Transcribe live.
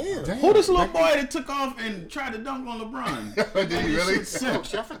Damn. Who this little boy that took off and tried to dunk on LeBron? Did he really? Oh,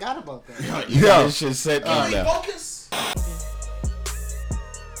 shit, I forgot about that. Yeah, this shit set me Focus.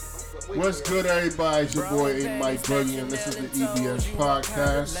 What's good, everybody? It's your boy A. Mike Buggy, and this is the EBS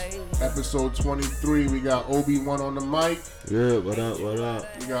podcast, episode 23. We got Obi-Wan on the mic. Yeah, what up, what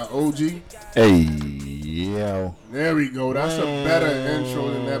up? We got OG. Hey, yo. There we go. That's a better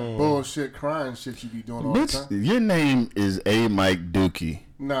intro than that bullshit crying shit you be doing all the time. Your name is A. Mike Dookie.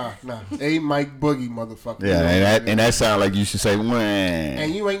 Nah. A. Mike Boogie, motherfucker. Yeah, and that sound like you should say, "Wah."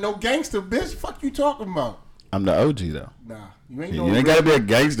 And you ain't no gangster, bitch. Fuck you talking about? I'm the OG, though. Nah. You ain't You ain't gotta be a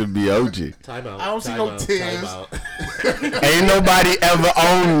gangster to be OG. Time out. I don't see no tears. Ain't nobody ever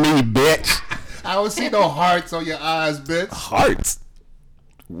owned me, bitch. I don't see no hearts on your eyes, bitch. Hearts?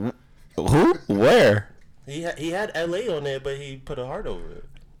 Who? Where? He had LA on there, but he put a heart over it.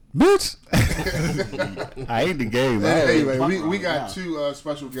 Bitch. I ain't the game. Anyway, we got two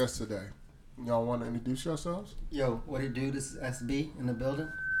special guests today. Y'all want to introduce yourselves? Yo, what it do? This is SB in the building.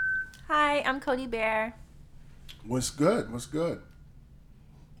 Hi, I'm Codi Bare. What's good? What's good?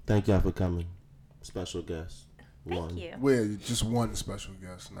 Thank y'all for coming. Special guest. Thank you. We're just one special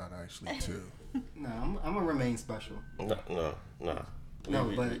guest, not actually two. No, I'm gonna remain special. No.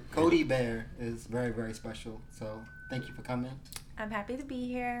 No, but Codi Bare is very, very special. So thank you for coming. I'm happy to be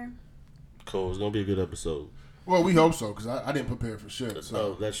here. Cool. It's gonna be a good episode. Well, we hope so, because I didn't prepare for shit. So.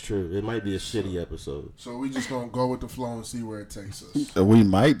 Oh, that's true. It might be a shitty episode. So we just gonna go with the flow and see where it takes us. We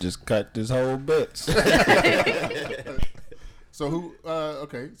might just cut this whole bit. So who?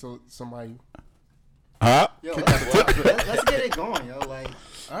 Okay, so somebody. Huh? Yo, let's get it going, yo. Like,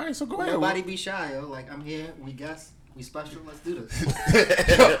 all right, so go ahead. Nobody be shy, yo. Like, I'm here. We guess. We special. Let's do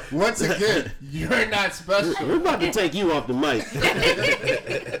this. Once again, you're not special. We're about to take you off the mic.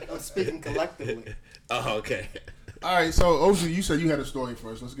 I'm speaking collectively. Oh, okay. All right, so OG, you said you had a story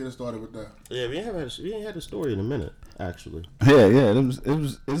first. Let's get it started with that. Yeah, we ain't had a story in a minute, actually. Yeah.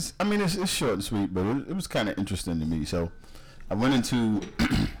 It's I mean, it's short and sweet, but it was kind of interesting to me. So I went into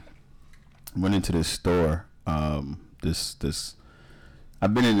this store. This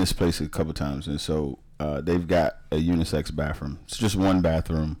I've been in this place a couple times, and so they've got a unisex bathroom. It's just one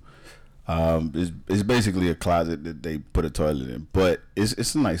bathroom. It's basically a closet that they put a toilet in, but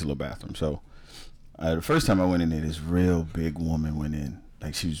it's a nice little bathroom. So the first time I went in there, this real big woman went in.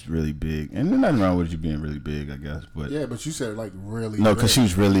 Like, she was really big, and there's nothing wrong with you being really big, I guess. But yeah, but you said like really. No, because she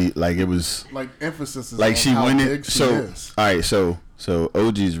was really like, it was like emphasis is like on she how went big in. she So is. all right, so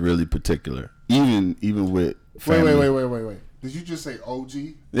OG is really particular, even with family. Wait. Did you just say OG?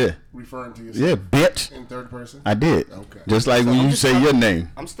 Yeah. Referring to yourself? Yeah, bitch. In third person? I did. Okay. Just like when you say your name.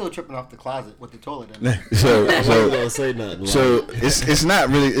 I'm still tripping off the closet with the toilet in it. So Don't say nothing. So it's not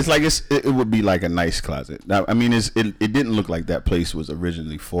really. It's like it would be like a nice closet. Now, I mean, it didn't look like that place was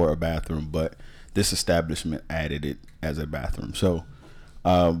originally for a bathroom, but this establishment added it as a bathroom. So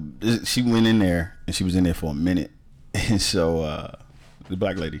she went in there, and she was in there for a minute, and so the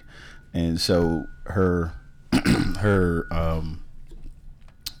black lady, and so her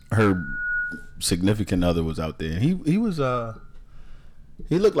significant other was out there. He was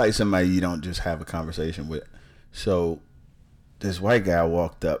he looked like somebody you don't just have a conversation with. So this white guy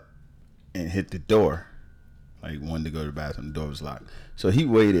walked up and hit the door, like wanted to go to the bathroom. The door was locked. So he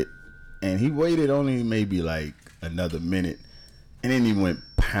waited, and he waited only maybe like another minute, and then he went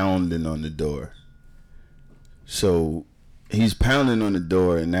pounding on the door. So he's pounding on the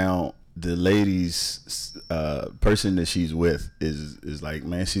door, and now the lady's person that she's with is like,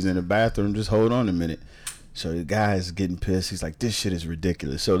 man, she's in the bathroom, just hold on a minute. So the guy's getting pissed. He's like, this shit is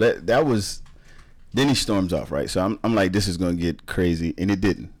ridiculous. So that was, then he storms off, right? So I'm like, this is gonna get crazy, and it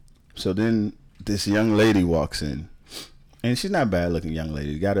didn't. So then this young lady walks in, and she's not a bad looking young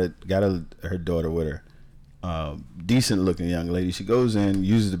lady. Got her daughter with her, decent looking young lady. She goes in,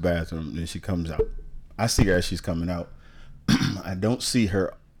 uses the bathroom, then she comes out. I see her as she's coming out. I don't see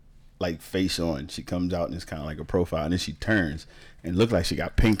her like face on. She comes out and it's kind of like a profile, and then she turns and look like she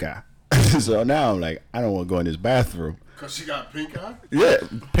got pink eye. So now I'm like, I don't want to go in this bathroom. Cause she got pink eye? Yeah,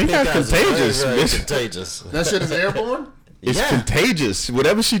 pink eye's contagious. Very contageous. That shit is airborne? It's contagious.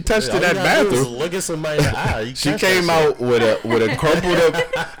 Whatever she touched in that bathroom. Look at somebody in the eye. She came out with a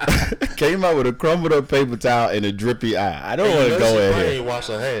crumpled up paper towel and a drippy eye. I don't want to go in here. Ain't wash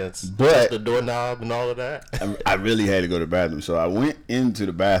her hands, but the doorknob and all of that. I really had to go to the bathroom, so I went into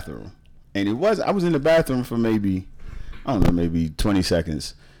the bathroom, and I was in the bathroom for maybe 20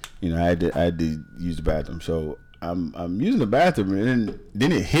 seconds. You know, I had to use the bathroom, so I'm using the bathroom, and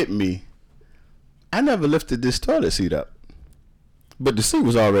then it hit me. I never lifted this toilet seat up, but the seat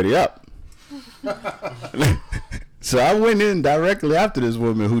was already up. So I went in directly after this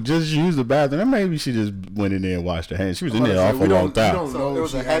woman who just used the bathroom. And maybe she just went in there and washed her hands. She was in there all for a long time. So it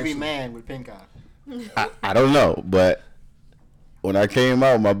was a heavy man with pink eye. I don't know, but when I came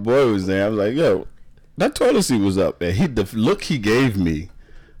out, my boy was there. I was like, yo, that toilet seat was up. And the look he gave me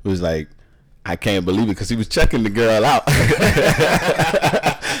was like, I can't believe it, because he was checking the girl out.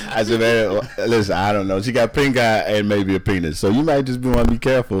 I said, man, listen, I don't know. She got pink eye and maybe a penis. So you might just want to be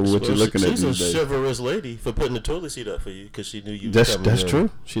careful what you're looking at these days. She's a chivalrous lady for putting the toilet seat up for you because she knew you. That's true.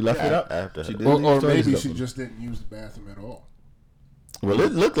 She left it up after her. Or maybe she just didn't use the bathroom at all. Well,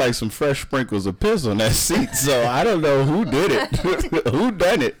 it looked like some fresh sprinkles of piss on that seat, so I don't know who did it. Who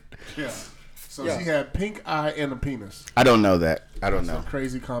done it? Yeah. So she had pink eye and a penis. I don't know that. I don't know. That's a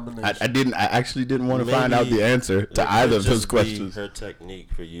crazy combination. I actually didn't want to find out the answer to either of those questions. Her technique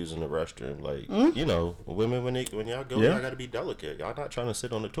for using the restroom, like you know, women when y'all go, y'all got to be delicate. Y'all not trying to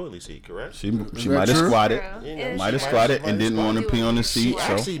sit on the toilet seat, correct? She might have squatted, might have squatted, and didn't want to pee on the seat. She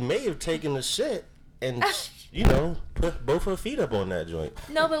actually may have taken the shit and put both her feet up on that joint.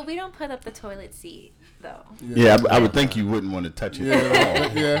 No, but we don't put up the toilet seat though. Yeah, I would think you wouldn't want to touch it at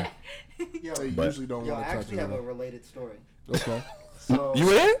all. Yeah. Yo, They usually don't want to touch it. I actually have a related story. Okay. So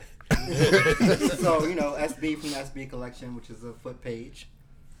You in? so SB from the SB collection, which is a foot page.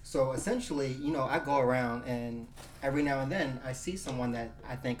 So essentially, I go around and every now and then I see someone that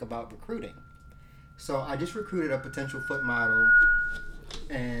I think about recruiting. So I just recruited a potential foot model,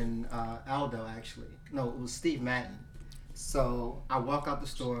 and Aldo actually. No, it was Steve Madden. So I walk out the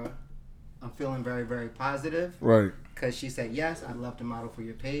store. I'm feeling very, very positive. Right. Because she said, yes, I'd love to model for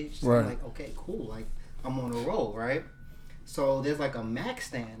your page. So Right. I'm like, okay, cool. Like, I'm on a roll, right? So there's like a Mac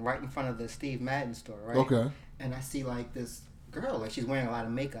stand right in front of the Steve Madden store, right? Okay. And I see like this girl, like she's wearing a lot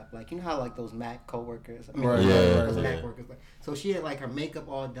of makeup. Like, you know how like those Mac co-workers? I mean, Right, those right. Mac workers. Like, so she had like her makeup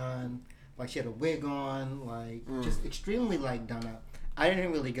all done. Like she had a wig on, like just extremely like done up. I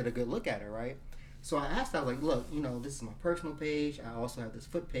didn't really get a good look at her, right? So I asked her, I was like, look, this is my personal page. I also have this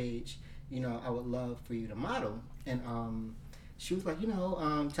foot page. I would love for you to model. And she was like,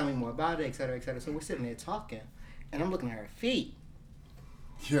 tell me more about it, et cetera, et cetera. So we're sitting there talking, and I'm looking at her feet.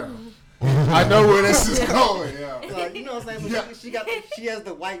 Yeah. I know where this is going. Yeah. Like, you know what I'm saying? So she has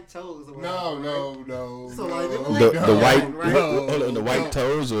the white toes. Or whatever, No. So like, The white, right? hold on, the white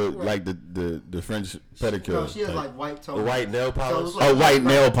toes or like the French pedicure? No, she has like white toes. The white nail polish. So white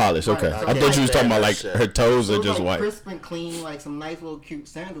nail polish. Right, Okay, so I thought you was talking about like her toes So are it was just like white. crisp and clean, like some nice little cute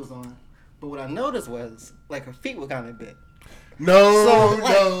sandals on. But what I noticed was like her feet were kind of big. No. So,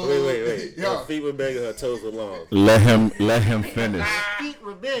 like- No. Wait. Yeah. Her feet were big and her toes were long. Let him finish. Her feet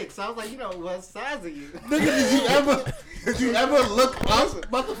were big, so I was like, what size are you? Nigga, did you ever look up,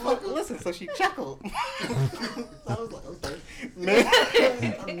 motherfucker? Listen, so she chuckled. So I was like,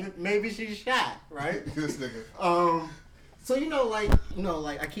 okay, maybe she's shy, right? This nigga. So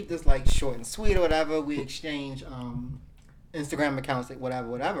like I keep this like short and sweet or whatever. We exchange Instagram accounts, like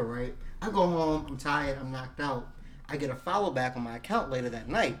whatever, right? I go home, I'm tired, I'm knocked out. I get a follow back on my account later that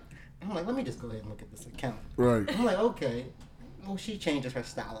night. I'm like, let me just go ahead and look at this account. Right. I'm like, okay. Well, she changes her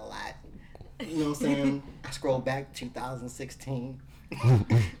style a lot. You know what I'm saying? I scroll back 2016,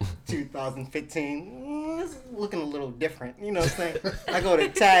 2015. It's looking a little different. You know what I'm saying? I go to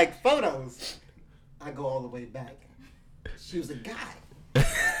tag photos. I go all the way back. She was a guy.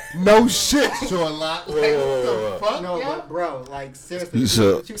 No shit, Sherlock. Like, what the fuck? No, yeah? but bro, like seriously,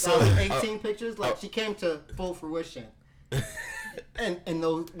 So- 2018 pictures, like she came to full fruition. And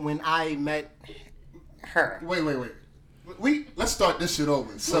those when I met her. Wait. Let's start this shit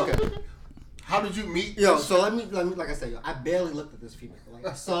over. So, how did you meet? Yo, this so let me like I said, I barely looked at this female. Like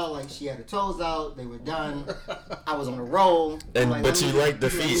I saw like she had her toes out, they were done. I was on a roll. But you liked the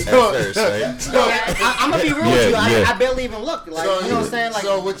feet at first, right? I'm gonna be real with you. Yeah. I barely even looked. Like So, you know what I'm saying? Like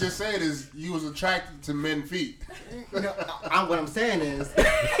so what you're saying is you was attracted to men feet. what I'm saying is,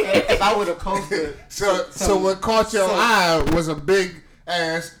 if I would have posted, So what caught your eye was a big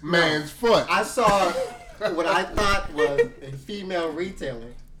ass man's foot. I saw what I thought was a female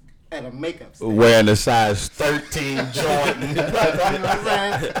retailer at a makeup stand. Wearing a size 13 Jordan. You know what I'm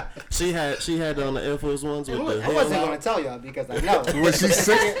saying? She had on the Air Force Ones with the I heel wasn't out. going to tell y'all because I know. Was she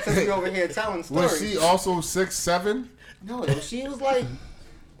six? Since we over here telling stories. Was she also 6'7"? No,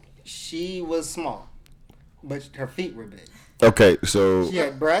 she was small, but her feet were big. Okay, so She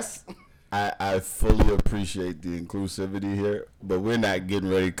had breasts. I fully appreciate the inclusivity here, but we're not getting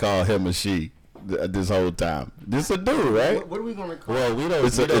ready to call him a she this whole time. This a dude, right? What are we going to call Well, it? we don't.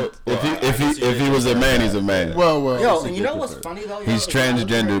 If he was a man, he's a man. Well. Yo, and you know what's funny though? He's If I look at her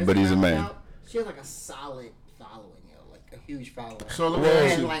transgender, but he's a Instagram man. account, she has like a solid following, like a huge follower. So let me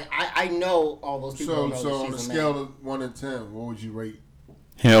ask and you. like I know all those people. Know So that on a she's scale man. of 1 to 10, what would you rate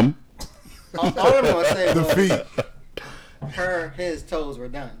Him. All I'm gonna say the was feet? his toes were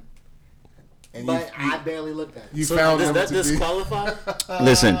done, And but I barely looked at it. you So found does them that to be. disqualify?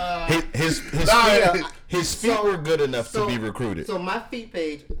 Listen, his feet So- were good enough so- to be recruited. So my feet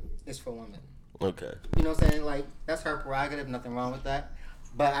page is for women. Okay. You know what I'm saying? Like that's her prerogative. Nothing wrong with that.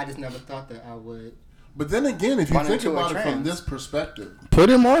 But I just never thought that I would. But then again, if you Run think into a about it from trans. this perspective, Put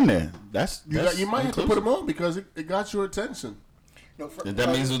him on there. you might have to put them on because it got your attention. No, And that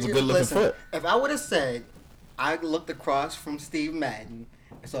means it was a good-looking listen, foot. If I would have said I looked across from Steve Madden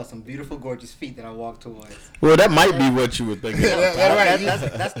and saw some beautiful, gorgeous feet that I walked towards. Well, that might be what you were thinking.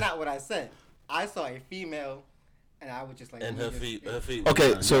 That's not what I said. I saw a female, and I was just like. And her feet.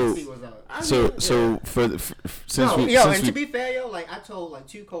 Okay, so since we and to be fair, yo, like I told like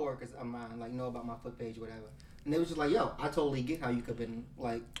 2 coworkers of mine, like know about my foot page, whatever, and they was just like, yo, I totally get how you could have been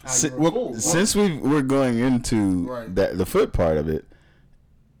like how you were cool. since we're going into Right. the foot part of it,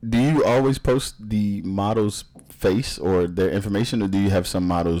 do you always post the model's face or their information, or do you have some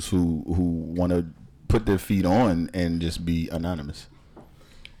models who want to put their feet on and just be anonymous?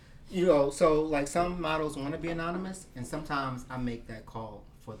 You know, so like some models want to be anonymous, and sometimes I make that call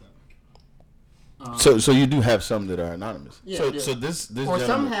for them. So you do have some that are anonymous. Yeah, so yeah. so this Or gentleman,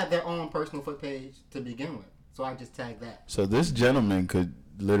 some have their own personal foot page to begin with, so I just tag that. so this gentleman could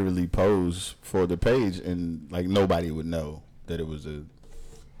literally pose for the page and like nobody would know that it was a.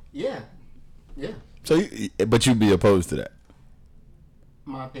 Yeah. So, but you'd be opposed to that.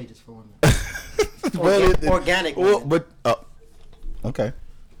 My page is for women. Well, Organic Well, women. but okay,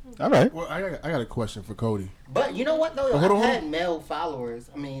 all right. Well, I got a question for Cody. But you know what though? Hold on. I've had male followers.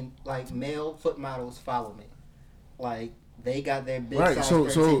 I mean, like male foot models follow me. Like they got their big Right, size. so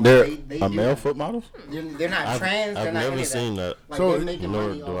 13. They're they a do male that. foot models. They're not trans. They're I've not never any seen of that. Like So- they're making Nor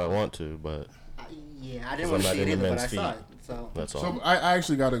money do I off. want to, but Yeah, I didn't I'm want to not see it into either, but I men's saw feet. it. So that's all. So I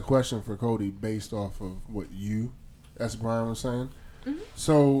actually got a question for Cody based off of what you, as Brian was saying.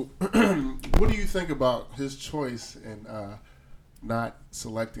 So, what do you think about his choice in not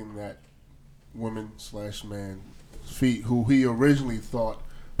selecting that woman/man feet who he originally thought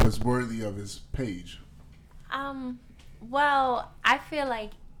was worthy of his page? Well, I feel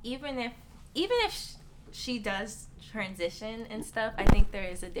like even if she does transition and stuff, I think there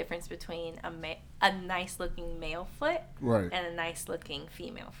is a difference between a nice looking male foot Right. and a nice looking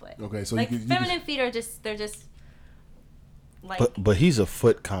female foot. Okay, so like you could feminine feet are just like. But he's a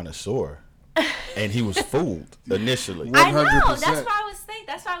foot connoisseur, and he was fooled initially. I know. 100%.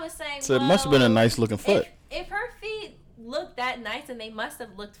 That's why I was saying. So it must have been a nice looking foot. If her feet look that nice, and they must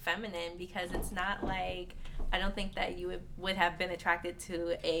have looked feminine, because it's not like, I don't think that you would have been attracted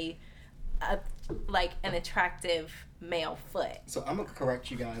to a like an attractive male foot. So I'm gonna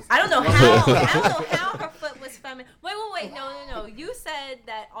correct you guys. I don't know how her foot was feminine. Wait. No. You said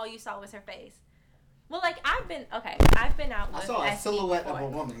that all you saw was her face. Well, like I've been out with I saw a SB silhouette before. of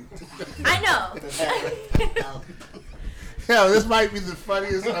a woman. I know. Yeah, this might be the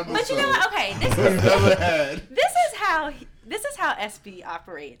funniest episode But you know what? Okay, we've ever had. this is how SB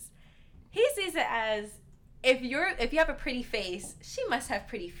operates. He sees it as if you have a pretty face, she must have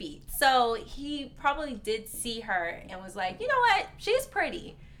pretty feet. So he probably did see her and was like, you know what? She's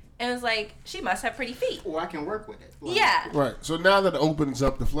pretty. And was like, she must have pretty feet. Or I can work with it. Yeah. Right. So now that opens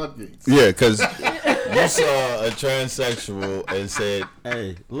up the floodgates. Yeah, because you saw a transsexual and said,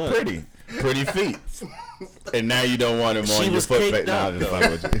 "Hey, look, pretty feet," and now you don't want him She on your was foot. caked up,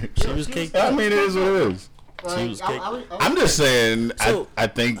 She was caked I up. mean, it is what it is. She was caked up. I'm just saying. So- I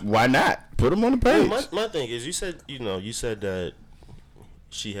think why not put him on the page? My thing is, you said that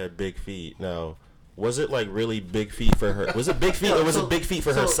she had big feet. Now, was it like really big feet for her? Was it big feet, or was it big feet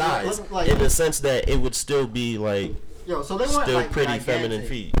for her size? like- In the sense that it would still be like, Yo, so they weren't still like pretty gigantic, feminine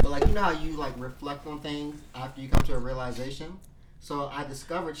feet. But like, you know how you like reflect on things after you come to a realization. So I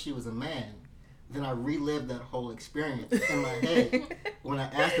discovered she was a man. Then I relived that whole experience in my head when I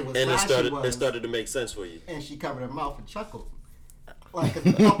asked her what and size she was, it started to make sense for you. and she covered her mouth and chuckled. Like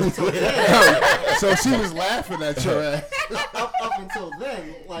up until then, So she was laughing at your ass. up until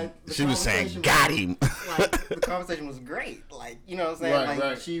then, like the She was saying, conversation "Got him." Like the conversation was great. Like you know what I'm saying? Right, like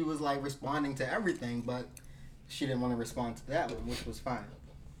right. she was like responding to everything, but she didn't want to respond to that one, which was fine.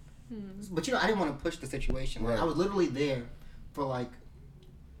 But you know, I didn't want to push the situation. Like, Right. I was literally there for like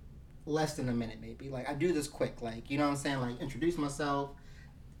less than a minute, maybe. Like I do this quick, like you know what I'm saying? Like introduce myself.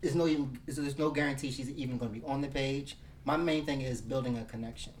 There's no guarantee she's even going to be on the page. My main thing is building a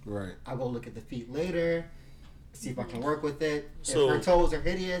connection. Right. I'll go look at the feet later, see if I can work with it. So- if her toes are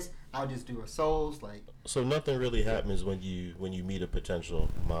hideous, I'll just do her soles. Like, so nothing really happens when you meet a potential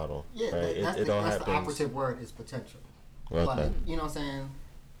model. yeah, right? that's, It the, all that's happens. the operative word is potential. Okay. But you know what I'm saying?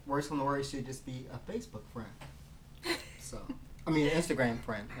 Worst from the worst should just be a Facebook friend. So, I mean, an Instagram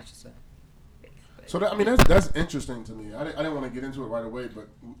friend, I should say. So that's interesting to me. I didn't want to get into it right away, but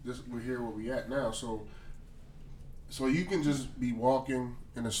we're here where we at now. So you can just be walking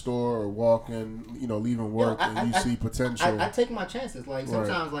in a store or walking, leaving work, and you see potential. I take my chances. Like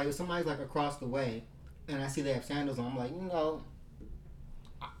sometimes, like if somebody's like across the way, and I see they have sandals on, I'm like,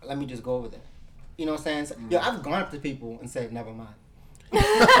 let me just go over there. You know what I'm saying? So, I've gone up to people and said, never mind.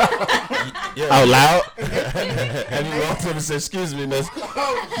 Out loud? Have you walked up and said, excuse me, miss?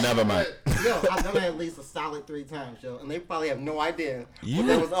 Never mind. I've done it at least a solid 3 times, and they probably have no idea what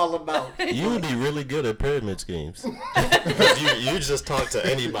that was all about. You would be really good at pyramid schemes. you just talk to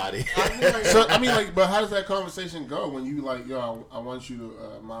anybody. But how does that conversation go when you like, I want you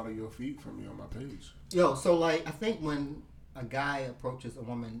to model your feet for me on my page? So like, I think when a guy approaches a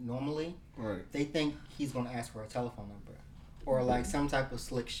woman normally, right, they think he's going to ask for a telephone number or like some type of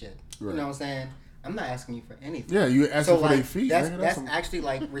slick shit. Right. You know what I'm saying? I'm not asking you for anything. Yeah, you asking for their feet. That's actually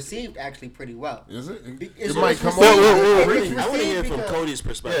like received pretty well. Is it? It might come on. I want to hear from Cody's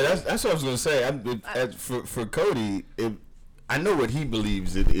perspective. Yeah, that's what I was going to say. For Cody, I know what he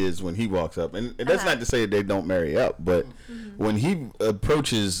believes it is when he walks up, and that's not to say they don't marry up, but when he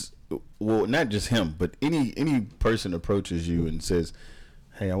approaches, well, not just him, but any person approaches you and says,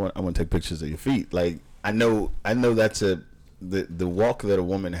 "Hey, I want to take pictures of your feet." Like I know that's the walk that a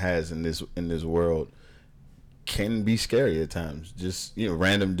woman has in this world can be scary at times. Just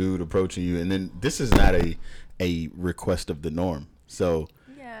random dude approaching you, and then this is not a request of the norm. So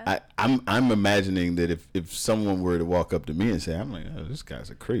I'm imagining that if someone were to walk up to me and say, I'm like, oh, this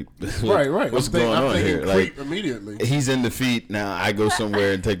guy's a creep. Right. What's going on here? Like immediately. He's in the feet. Now I go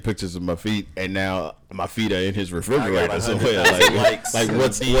somewhere and take pictures of my feet, and now my feet are in his refrigerator somewhere. Like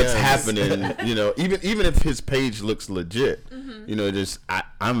what's happening? Even if his page looks legit,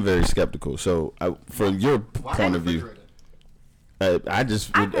 I'm very skeptical. So from your point of view, I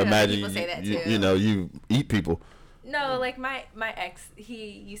just would imagine you eat people. No, like my ex,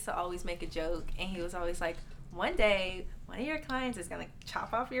 he used to always make a joke, and he was always like, one day, one of your clients is going to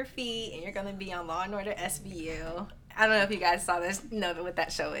chop off your feet, and you're going to be on Law & Order SVU. I don't know if you guys saw this, know what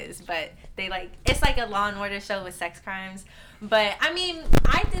that show is, but it's like a Law & Order show with sex crimes. But, I mean,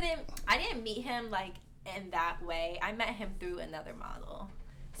 I didn't meet him, like, in that way. I met him through another model.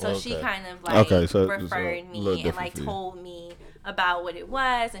 So she kind of, like, referred me and, like, told me about what it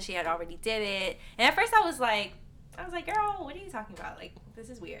was, and she had already did it. And at first I was like, girl, what are you talking about? Like, this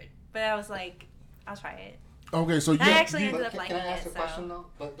is weird. But I was like, I'll try it. Okay, so I actually ended up liking it. Can I ask a question, though?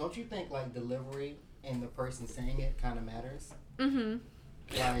 But don't you think, like, delivery and the person saying it kind of matters?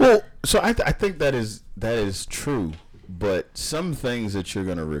 Mm-hmm. Well, so I think that is true. But some things that you're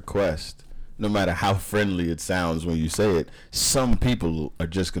going to request, no matter how friendly it sounds when you say it, some people are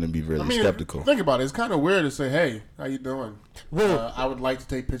just going to be really skeptical. Think about it. It's kind of weird to say, hey, how you doing? Well, I would like to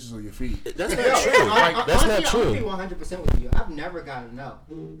take pictures of your feet. That's not true. That's not true. I'm going to be 100% with you. I've never gotten no.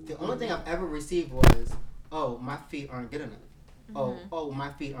 The only thing I've ever received was, oh, my feet aren't good enough. Mm-hmm. Oh,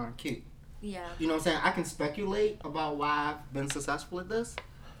 my feet aren't cute. Yeah. You know what I'm saying? I can speculate about why I've been successful at this.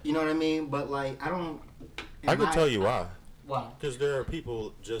 You know what I mean? But, like, I can tell you why. Why? Because there are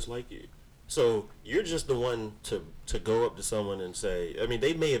people just like you. So you're just the one to go up to someone and say, I mean,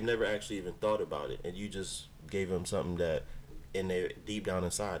 they may have never actually even thought about it, and you just gave them something that, in their deep down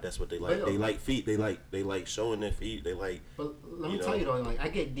inside, that's what they like. They like feet. They like showing their feet. They like. But let me tell you though, like I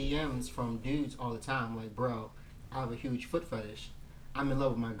get DMs from dudes all the time, like, bro, I have a huge foot fetish. I'm in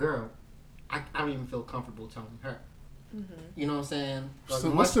love with my girl. I don't even feel comfortable telling her. Mm-hmm. You know what I'm saying? Like, so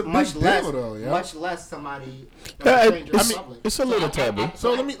what's the much less, though, yeah? Much less somebody. Stranger it's a little taboo.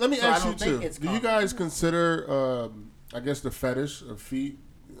 So let me ask you too. Do you guys consider, I guess, the fetish of feet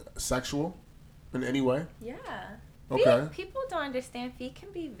sexual in any way? Yeah. Okay. People don't understand feet can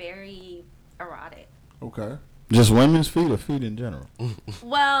be very erotic. Okay. Just women's feet or feet in general?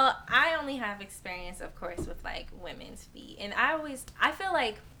 Well, I only have experience, of course, with like women's feet, and I feel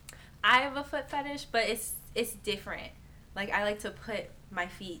like I have a foot fetish, but it's different. Like I like to put my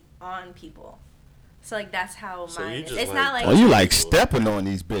feet on people, so like that's how mine is. It's not like you like stepping on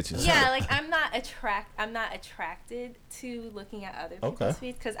these bitches. Yeah, like I'm not attracted to looking at other people's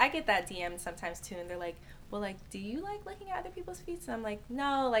feet, because I get that DM sometimes too, and they're like, well, like, do you like looking at other people's feet? And I'm like,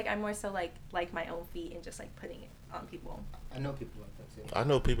 no, like I'm more so like my own feet and just like putting it on people. I know people like that too. I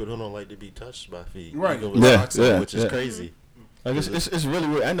know people who don't like to be touched by feet. Right. Which is crazy. Like it's really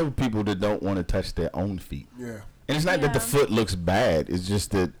weird. I know people that don't want to touch their own feet. Yeah. And it's not that the foot looks bad. It's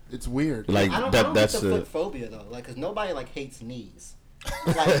just that it's weird. Like I don't that's get the foot phobia though. Like, cause nobody like hates knees.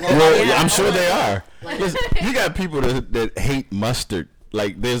 Like, well, I'm sure they are. Like, Listen, you got people that hate mustard.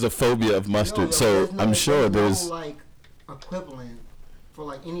 Like there's a phobia of mustard. So I'm sure there's no like equivalent for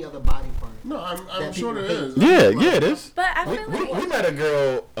like any other body part. No, I'm sure there is. Yeah, it is. But I feel like We met a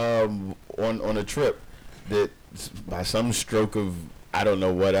girl on a trip that by some stroke of I don't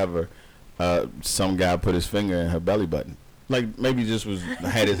know whatever, some guy put his finger in her belly button. Like maybe just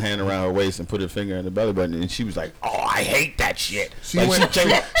had his hand around her waist and put her finger in the belly button, and she was like, "Oh, I hate that shit." She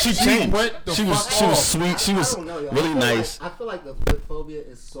changed. She was sweet. She was really nice. I feel like the foot phobia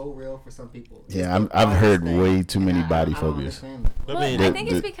is so real for some people. Yeah, I've heard way too many body phobias. Well, I think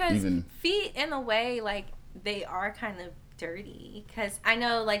it's because feet, in a way, like they are kind of dirty. Because I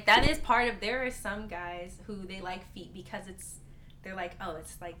know, like that is part of. There are some guys who they like feet because they're like, oh,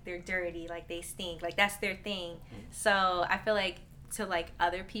 it's like they're dirty, like they stink, like that's their thing. So I feel like to like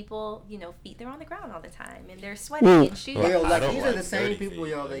other people, you know, feet, they're on the ground all the time and they're sweaty and shoes. Yo, like these are the same people,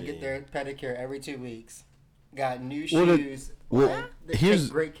 yo. They get their pedicure every 2 weeks. Got new shoes. Here's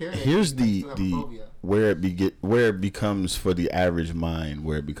great care. Here's the where it becomes for the average mind,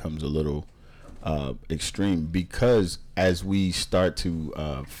 where it becomes a little extreme, because as we start to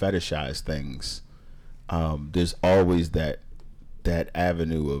fetishize things, there's always that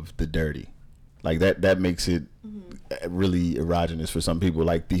avenue of the dirty, like that makes it really erogenous for some people,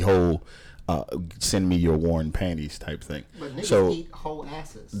 like the whole send me your worn panties type thing. But niggas eat whole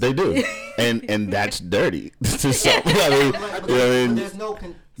asses. They do, and that's dirty to some. There's no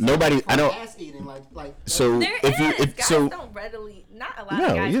nobody. I don't. Ass eating like. So guys don't readily. Not a lot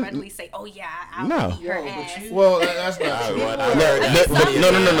of guys readily say, "Oh yeah, I'll eat her ass." Well, that's not true. No.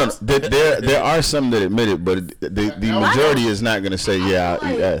 There are some that admit it, but the majority is not going to say, "Yeah,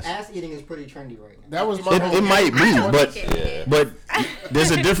 I'll eat ass." Ass eating is pretty trendy right now. That was my. It might be, but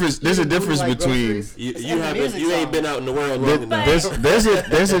there's a difference. There's a difference between you ain't been out in the world long enough.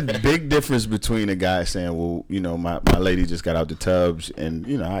 There's a big difference between a guy saying, "Well, you know, my lady just got out the tubs and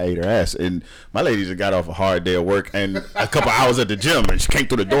you know I ate her ass," and my lady just got off a hard day of work and a couple hours at the gym and she came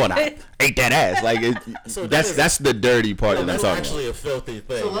through the door and I ate that ass. Like that's the dirty part that I'm talking about. That's actually a filthy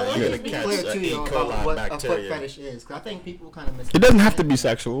thing. So let's be clear to you about what a foot fetish is, because I think people kind of it doesn't have to be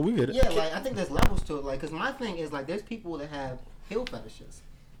sexual. We get it. Yeah, like I think there's levels to it. Like, because my thing is like there's people that have heel fetishes.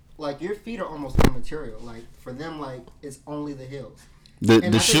 Like your feet are almost immaterial. Like for them, like it's only the heels.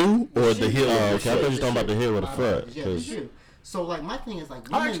 The shoe or the heel? Okay, I thought you were talking about the heel or the foot. Yeah, the shoe. So like my thing is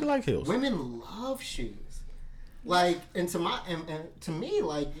like I actually like heels. Women love shoes. Like and to me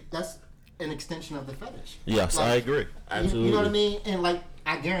like that's an extension of the fetish. Yes, like, I agree. Absolutely. You know what I mean? And like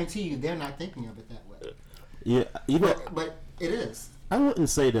I guarantee you they're not thinking of it that way. Yeah, but it is. I wouldn't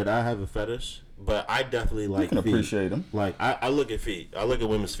say that I have a fetish. But I definitely like feet. You can appreciate them. Like I look at feet. I look at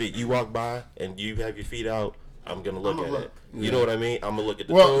women's feet. You walk by and you have your feet out. I'm gonna look at it. Yeah. You know what I mean? I'm gonna look at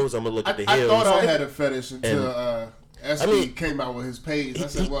the toes. I'm gonna look at the heels. I thought I had a fetish until SB came out with his page. I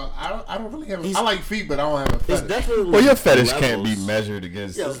said, "Well, I don't really have. I like feet, but I don't have a fetish." Definitely well, your fetish can't be measured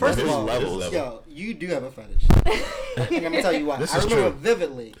against. First of all, levels. Yo, you do have a fetish. And I'm gonna tell you why. I remember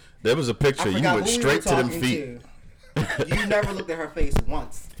vividly. There was a picture. You went straight to them feet. You never looked at her face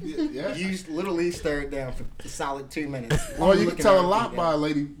once. Yeah. You literally stared down for a solid 2 minutes. Well, you can tell a lot by a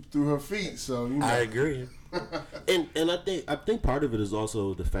lady through her feet. So you know. I agree. and I think part of it is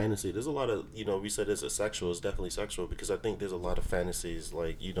also the fantasy. There's a lot of, you know, we said it's sexual. It's definitely sexual because I think there's a lot of fantasies.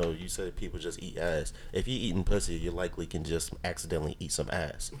 Like, you know, you said people just eat ass. If you're eating pussy, you likely can just accidentally eat some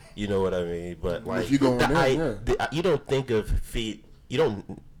ass. You know what I mean? But like, if you go you don't think of feet.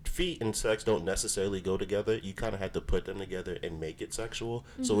 Feet and sex don't necessarily go together. You kind of have to put them together and make it sexual.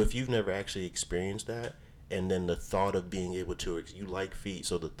 Mm-hmm. So if you've never actually experienced that, and then the thought of being able to, you like feet,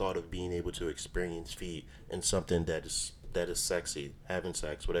 so the thought of being able to experience feet and something that is sexy, having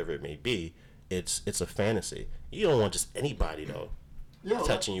sex, whatever it may be, it's a fantasy. You don't want just anybody though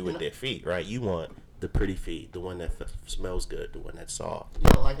touching you with their feet, right? You want the pretty feet, the one that smells good, the one that's soft,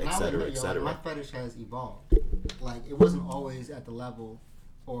 etc., etc. My fetish has evolved. Like it wasn't always at the level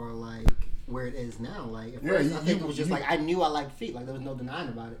or like where it is now. Like at first, I think it was just like I knew I liked feet. Like there was no denying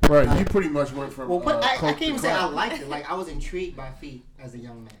about it. Right, like, you pretty much went from. Well, I can't even say I liked it. Like I was intrigued by feet as a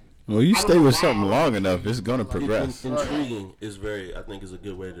young man. Well, you stay with something long enough, it's gonna progress. Intriguing is I think is a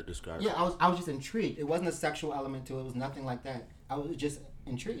good way to describe it. Yeah, I was just intrigued. It wasn't a sexual element to it. It was nothing like that. I was just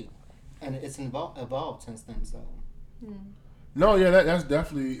intrigued, and it's evolved since then. So. No, yeah, that's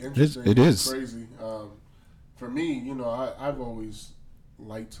definitely interesting. It is crazy. For me, you know, I've always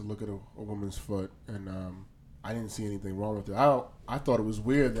liked to look at a woman's foot, and I didn't see anything wrong with it. I thought it was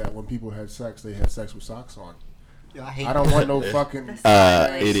weird that when people had sex, they had sex with socks on. Yo, I hate I don't want no fucking.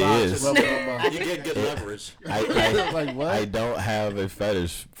 It is. rubbing on my- You get good leverage. Like what? I don't have a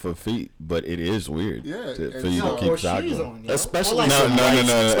fetish for feet, but it is weird Yeah, for and you so- to keep or socks shoes on. on, yo. Especially Or like No, some no, no, white-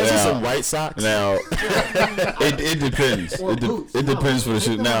 no, Especially now- some white socks. Now, it depends. Or boots. It depends for the Take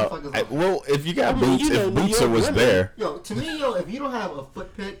shoe. them Now, motherfuckers off. well, if you got I mean, boots, you know, if New boots York are what's women. there, Yo, to me, if you don't have a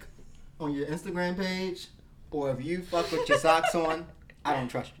foot pic on your Instagram page, or if you fuck with your socks on, I don't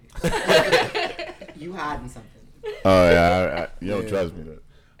trust you. You hiding something. oh yeah, you don't Yeah. trust me. Though.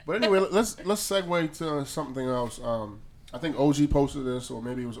 But anyway, let's segue to something else. I think OG posted this, or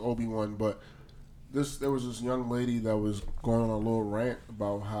maybe it was Obi-Wan, but there was this young lady that was going on a little rant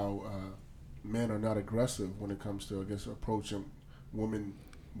about how men are not aggressive when it comes to, I guess, approaching women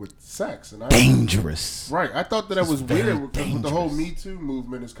with sex. And Dangerous. Right, I thought that It's was very weird because with the whole Me dangerous. Too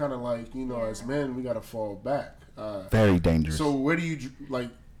movement, it's kind of like, you know, as men we got to fall back. Very dangerous. So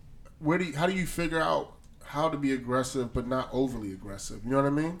how do you figure out how to be aggressive but not overly aggressive? You know what I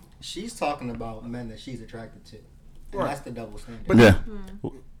mean? She's talking about men that she's attracted to. And Right. that's the double standard. But yeah,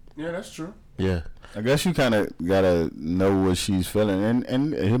 yeah, that's true. Yeah. I guess you kind of gotta know what she's feeling,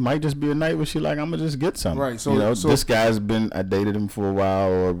 and it might just be a night where she like, I'm gonna just get some. Right, so- you know, so- this guy's I dated him for a while,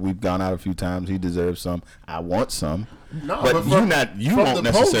 or we've gone out a few times. He deserves some. I want some. No, But you from won't the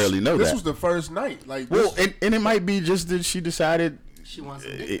necessarily post, know this that. was the first night. Like, Well, this, and it might be just that she decided. She wants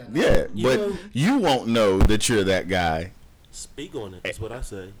some dick that night. Yeah, You but know- you won't know that you're that guy. Speak on it. That's what I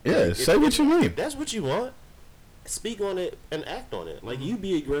say. Yeah, Like, say what you mean. If that's what you want, speak on it and act on it. Like, you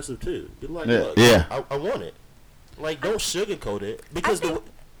be aggressive too. Be like, Yeah, look, yeah. I want it. Like, don't sugarcoat it, because Well,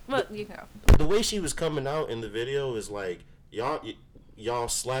 you can go. the way she was coming out in the video is like, y'all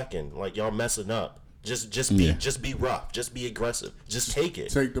slacking, like y'all messing up. Just be rough. Just be aggressive. Just take it.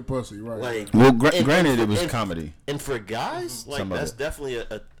 take the pussy, right? Like, Well, and- granted, and- it was and- comedy. And for guys, like, Some of that's it. definitely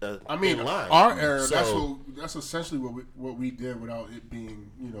a I mean, in line. our era. So, That's essentially what we did without it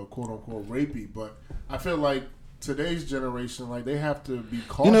being, you know, quote unquote rapey. But I feel like today's generation, like, they have to be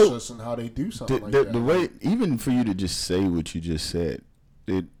cautious in how they do something like that. The way, even for you to just say what you just said,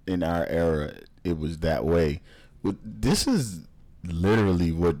 in our era, it was that way. This is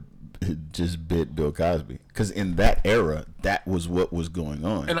literally what just bit Bill Cosby, because in that era, that was what was going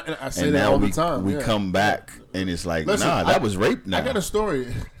on. And I say that all the time. We yeah. come back and it's like, Listen, that was rape. Now I got a story.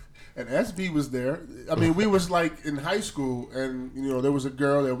 And SB was there. I mean, we was like in high school, and you know, there was a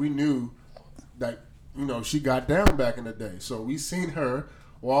girl that we knew that, you know, she got down back in the day. So we seen her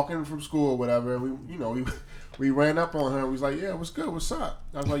walking from school or whatever, and we ran up on her and we was like, yeah, what's good, what's up?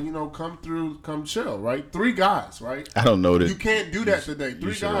 I was like, you know, come through, come chill, right? 3 guys, right? I don't know that You can't do that today.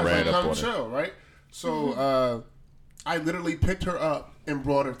 3 should've guys, ran like, up come on her. chill, right? So I literally picked her up and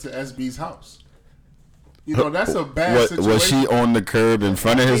brought her to SB's house. You know, that's a bad situation. Was she on the curb in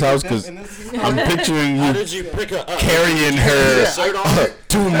front of his house? Because And this is- I'm picturing how you did you pick her up? carrying her Shirt off?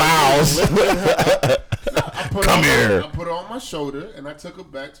 2 miles. Come here. I put her on my shoulder and I took her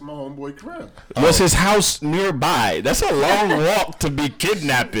back to my homeboy crib. Was his house nearby? That's a long walk to be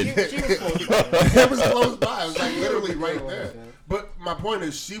kidnapping. It was close by. It was like literally right there. But my point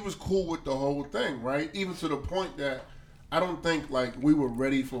is, she was cool with the whole thing, right? Even to the point that I don't think like we were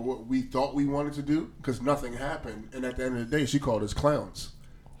ready for what we thought we wanted to do because nothing happened. And at the end of the day, she called us clowns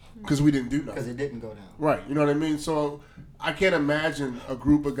because we didn't do Because nothing. it didn't go down. Right? You know what I mean? So I can't imagine a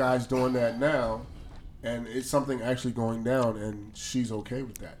group of guys doing that now, and it's something actually going down, and she's okay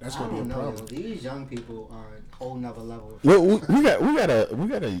with that. That's I going to don't be a know. problem. Yo. These young people are a whole nother level. Well, we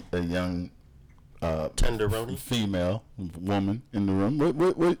got a young Tenderoni. female woman in the room.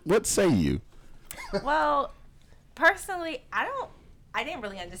 What say you? Well, personally, I didn't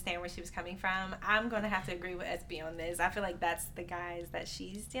really understand where she was coming from. I'm going to have to agree with SB on this. I feel like that's the guys that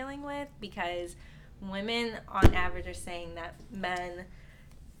she's dealing with, because women on average are saying that men,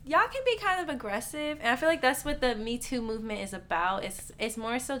 y'all can be kind of aggressive, and I feel like that's what the Me Too movement is about. It's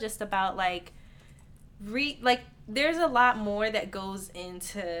more so just about like there's a lot more that goes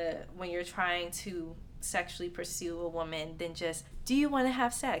into when you're trying to sexually pursue a woman than just, do you want to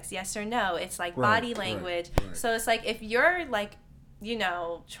have sex, yes or no. It's like Right, body language. right. So it's like, if you're like, you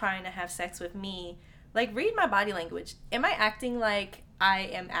know, trying to have sex with me, like, read my body language. Am I acting like I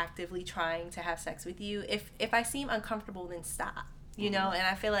am actively trying to have sex with you? If I seem uncomfortable, then stop, you know. And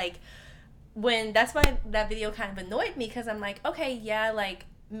I feel like that's why that video kind of annoyed me, because I'm like, okay, yeah, like,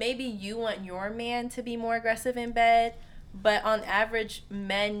 maybe you want your man to be more aggressive in bed, but on average,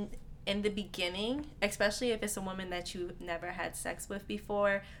 men in the beginning, especially if it's a woman that you've never had sex with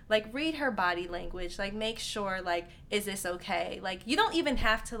before, like, read her body language. Like, make sure, like, is this okay? Like, you don't even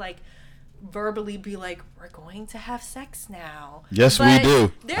have to, like, verbally be like, we're going to have sex now. Yes, but we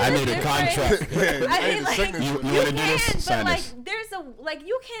do. There's I a need a contract. I mean, like, You you want to do this? can, but Sign like, this. there's a like,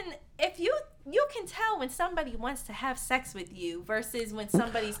 you can if you can tell when somebody wants to have sex with you versus when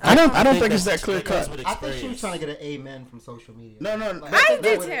somebody's. I don't think it's that clear cut. I think she was trying to get an amen from social media. No. Like, I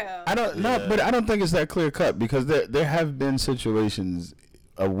do would- too. I don't no, but I don't think it's that clear cut because there have been situations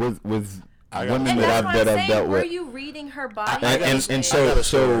with women And that that's why I'm I've saying, dealt were with. you reading her body And language?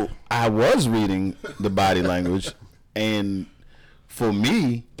 so I was reading the body language, and for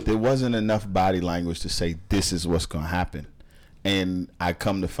me, there wasn't enough body language to say this is what's gonna happen. And I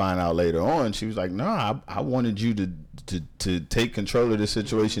come to find out later on, she was like, "No, I wanted you to take control of the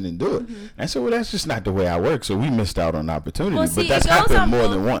situation and do it." And I said, "Well, that's just not the way I work." So we missed out on the opportunity. Well, but see, that's it goes happened on more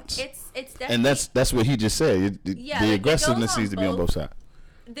both- than once. It's definitely, And that's what he just said. Yeah, The like, it aggressiveness goes on needs to be on both. both sides.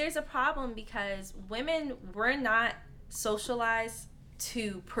 there's a problem because women were not socialized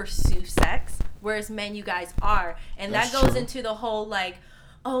to pursue sex, whereas men, you guys are, and That's that goes true. into the whole like,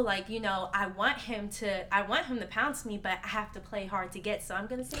 oh, like, you know, I want him to pounce me, but I have to play hard to get, so I'm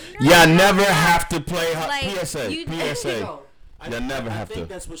gonna say no. Yeah, no, never no. have to play hard. Like, PSA. you- PSA. No, You never have I think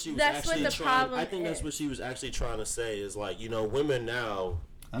to. that's what she was That's what actually the trying. problem I think that's is. what she was actually trying to say is like, you know, women now,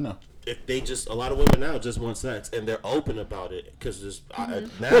 I know. if they just, a lot of women now just want sex and they're open about it because there's now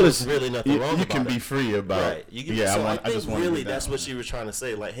Well, there's really nothing wrong you about can it. be free about. Right. You can, Yeah, so I I just think want really to be that's down. what she was trying to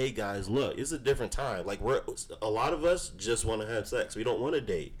say. Like, hey guys, look, it's a different time. Like a lot of us just want to have sex. We don't want to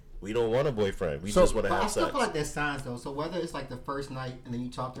date. We don't want a boyfriend. We So- just want to but I have still sex. feel like there's signs though. So whether it's like the first night and then you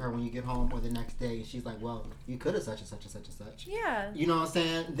talk to her when you get home or the next day and she's like, well, you could have such and such and such and such. Yeah. You know what I'm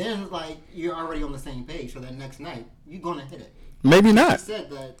saying? Then like you're already on the same page. So that next night you're gonna hit it. Maybe She not. said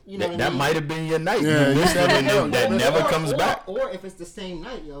that. You know what I That mean? might have been your night. Yeah, You missed you that, and never then that know. never comes back. Or if it's the same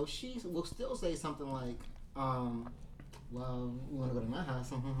night, yo, she will still say something like, well, you want to go to my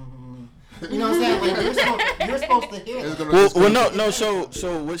house? You know what I'm saying? Like you're supposed to hear It's that. gonna just be- No.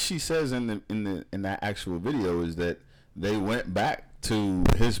 So what she says in that actual video is that they went back to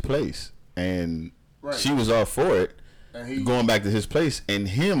his place, and Right. she was all for it, And he- going back to his place, and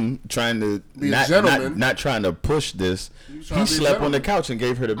him trying to Be a gentleman. not trying to push this. was trying He to be a slept on the gentleman. couch and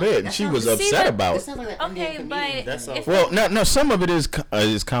gave her the bed, and That she sounds- was See, upset that- about It it. sounds like that Okay, Indian but comedian That's thing. all- Well, no, some of it is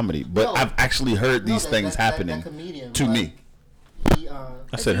comedy, but No. I've actually heard No, these things happening that comedian, to like, me. He,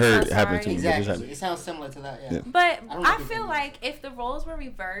 I said Is he heard so it happened to me. sorry? but this exactly. happened. It sounds similar to that. Yeah. Yeah. But I don't I think feel it like if the roles were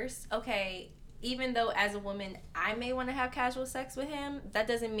reversed, okay, even though as a woman I may want to have casual sex with him, that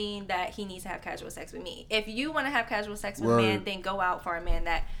doesn't mean that he needs to have casual sex with me. If you want to have casual sex with Word. a man, then go out for a man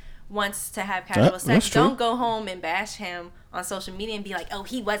that wants to have casual That's sex. true. Don't go home and bash him on social media and be like, oh,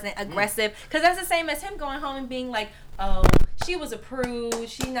 he wasn't aggressive. Because that's the same as him going home and being like, oh, she was a prude.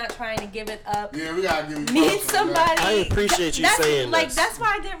 She's not trying to give it up. Yeah, we gotta give you Need props on that. somebody. I appreciate you That's, saying like this. that's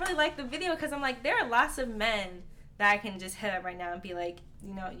why I didn't really like the video, because I'm like, there are lots of men that I can just hit up right now and be like,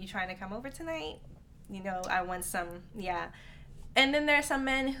 you know, you trying to come over tonight? You know, I want some, yeah. And then there are some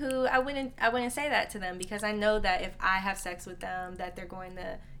men who I wouldn't say that to them, because I know that if I have sex with them, that they're going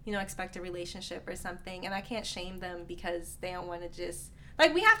to, you know, expect a relationship or something, and I can't shame them because they don't want to just,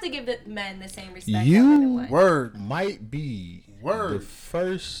 like, we have to give the men the same respect that women You want. Word. might be Word. the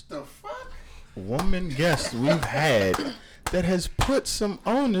first The fuck? woman guest we've had that has put some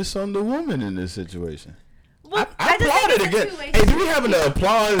onus on the woman in this situation. Well, I just applaud think it it's a again. two-way Hey, do we have an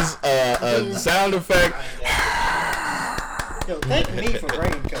applause sound effect? Yo, thank me for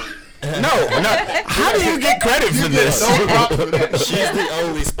bringing Cody. No. How do you get credit for this? No props for that. She's the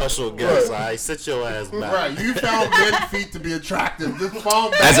only special guest. I sit your ass back. Right, you found men's feet to be attractive. Just fall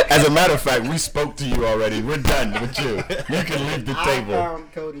back. As a matter of fact, we spoke to you already. We're done with you. You can leave the I table.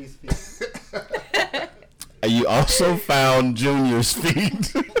 found Cody's feet. And you also found Junior's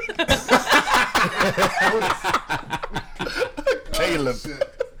feet. Caleb.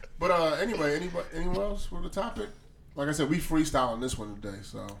 Shit. But anyway, anyone else for the topic? Like I said, we freestyling this one today,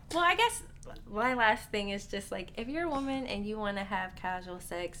 so. Well, I guess my last thing is just like, if you're a woman and you want to have casual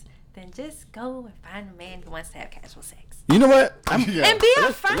sex, then just go and find a man who wants to have casual sex. You know what? Yeah. And be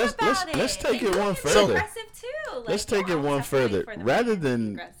Let's- upfront let's- about let's- it. let's take And it you one can be further. aggressive too. Like, Let's take you it always one have to wait further. for the Rather man to be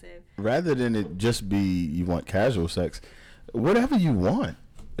than- aggressive. Rather than it just be you want casual sex, whatever you want.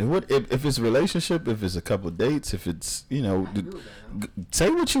 If it's a relationship, if it's a couple of dates, if it's, you know, I agree with that, yo. say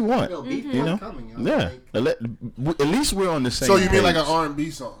what you want. Yo, be You know, forthcoming, yo. yeah. Like, At least we're on the same. So you mean like an page. R&B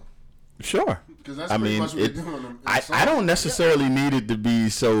song? Sure. Because that's I pretty mean, much what we're doing. In I songs. don't necessarily need it to be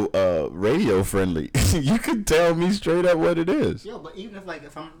so radio friendly. You can tell me straight up what it is. yo, but even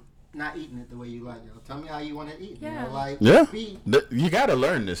if I'm not eating it the way you like, yo, tell me how you want to eat. You Yeah. know, like, Yeah, be, you got to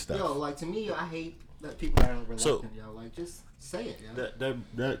learn this stuff. yo, like to me, yo, I hate that people are reluctant, So- yo. Like, just say it, yo.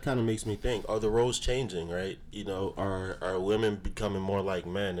 That kind of makes me think: are the roles changing? Right? You know, are women becoming more like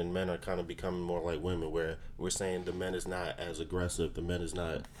men, and men are kind of becoming more like women? Where we're saying the man is not as aggressive, the man is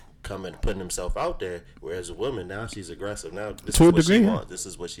not putting himself out there. Whereas a woman now, she's aggressive. Now this To is a what she degree, yeah. wants. This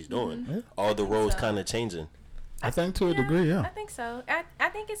is what she's doing. All the roles kind of changing. I think to a degree, yeah. I think so. I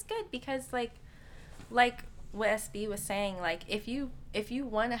think it's good because like what SB was saying, like if you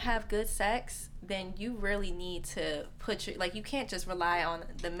want to have good sex, then you really need to you can't just rely on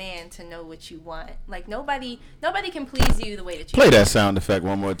the man to know what you want. Like nobody can please you the way that you Play that sound effect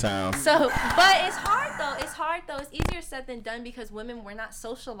one more time. So, but it's hard though. It's easier said than done because women, we're not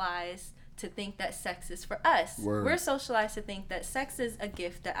socialized to think that sex is for us. Word. We're socialized to think that sex is a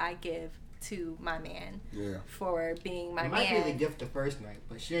gift that I give to my man for being my It man. might be the gift the first night,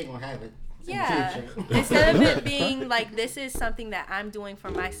 but she ain't gonna have it. in the Yeah. future. Instead of it being like, this is something that I'm doing for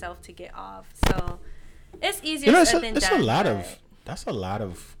myself to get off. So it's easier said than done. That's a lot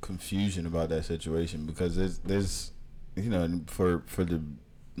of confusion about that situation because there's for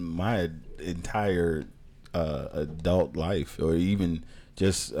my entire adult life or even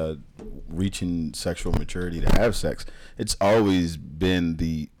just reaching sexual maturity to have sex, it's always been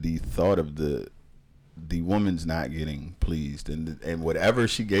the thought of the woman's not getting pleased and whatever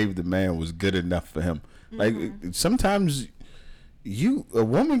she gave the man was good enough for him. Like sometimes a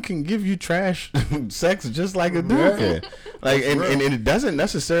woman can give you trash sex just like a dude can. Like and it doesn't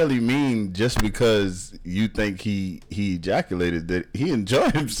necessarily mean just because you think he ejaculated that he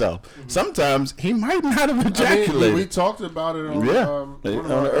enjoyed himself. Sometimes he might not have ejaculated. I mean, we talked about it on on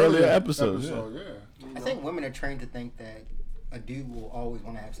the earlier episodes. I think women are trained to think that a dude will always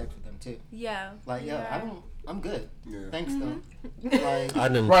want to have sex with them too. Yeah. Like, I'm good. Yeah. Thanks, though. Like, I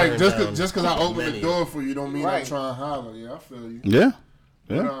didn't Right, turn down just because I opened the many. door for you don't mean I'm Right. trying to holler. Yeah, I feel you. Yeah.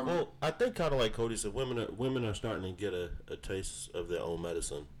 But, Well, I think kind of like Cody said, women are starting to get a taste of their own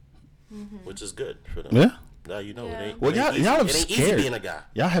medicine, which is good for them. Yeah. Now you know Yeah. it ain't. Well, it ain't y'all have easy. It ain't scared. easy being a guy.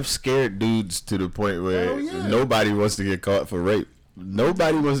 Y'all have scared dudes to the point where Hell yeah. nobody wants to get caught for rape.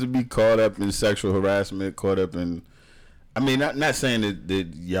 Nobody wants to be caught up in sexual harassment, caught up in. I mean, not saying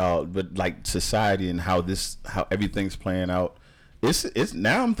that y'all, but like society and how everything's playing out. It's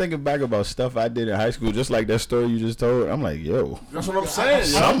now I'm thinking back about stuff I did in high school, just like that story you just told. I'm like, yo, that's what I'm saying.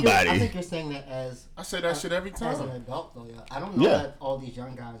 Somebody. I think you're saying that as I say that shit every as time. an adult, though. Yeah. I don't know Yeah. that all these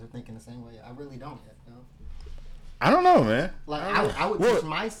young guys are thinking the same way. I really don't yet. You know? I don't know, man. Like, I would teach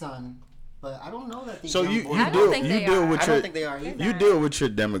my son, but I don't know that these So young you boys I don't think they deal are. with I your don't think they are either. you deal with your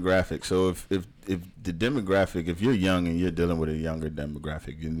demographic. So if the demographic, if you're young and you're dealing with a younger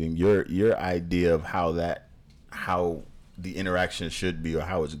demographic, and then your idea of how the interaction should be or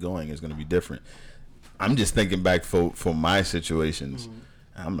how it's going is going to be different. I'm just thinking back for my situations.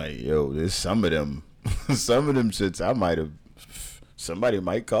 I'm like, yo, there's some of them shits I might have. Somebody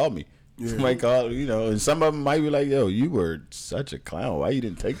might call me. Yeah. Somebody call, and some of them might be like, yo, you were such a clown. Why you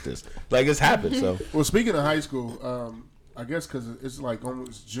didn't take this? Like, it's happened. So Well, speaking of high school, I guess because it's like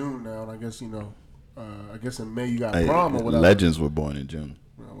almost June now, and I guess I guess in May you got prom or whatever. Legends were born in June.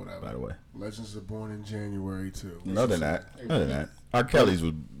 Well, whatever. By the way. Legends are born in January too. No, they're not. No, they're not. R. Kelly's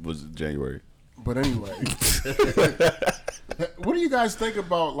was January. But anyway, what do you guys think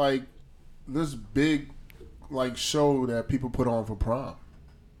about like this big like show that people put on for prom?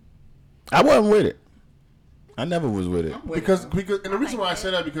 I wasn't with it. I never was with it. Because and the reason why I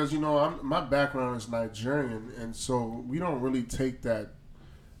say that because my background is Nigerian, and so we don't really take that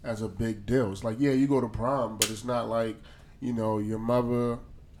as a big deal. It's like, yeah, you go to prom, but it's not like your mother,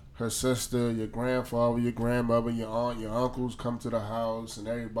 her sister, your grandfather, your grandmother, your aunt, your uncles come to the house and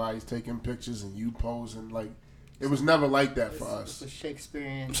everybody's taking pictures and you posing. Like, it was never like that for us. It's a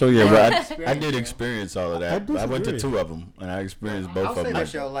Shakespearean. So yeah, but I experience, did yo. experience all of that. I went to 2 of them and I experienced both I'll of say them.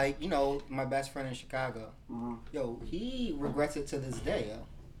 this, yo, like, my best friend in Chicago, yo, he regrets it to this day, yo.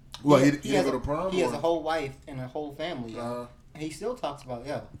 Well, he has didn't go a- to prom? He has or- a whole wife and a whole family, yo. Uh-huh. And he still talks about,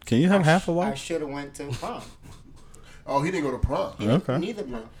 yo. Can you have half a I wife? should have went to prom. Oh, he didn't go to prom. Okay. Neither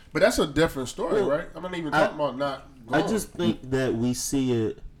prom. But that's a different story, Well, right? I'm not even talking about not going. I just think that we see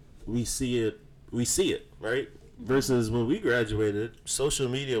it, right? Versus when we graduated, social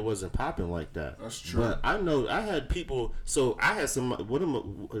media wasn't popping like that. That's true. But I know I had people. So I had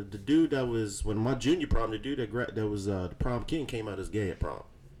the dude that was when my junior prom, the dude that was the prom king came out as gay at prom,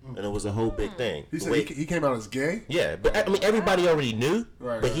 and it was a whole big thing. He said he came out as gay. Yeah, but I mean everybody already knew,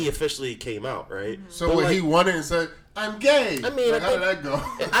 Right, but right. he officially came out, right? So But when like, he won it and said, "I'm gay," I mean, like, I how did think- that go?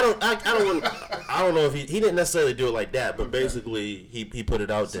 I don't know if he didn't necessarily do it like that, but basically he put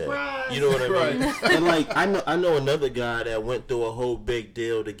it out there. Surprise! You know what I mean? Right. And like I know another guy that went through a whole big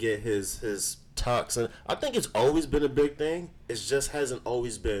deal to get his tux, and I think it's always been a big thing. It just hasn't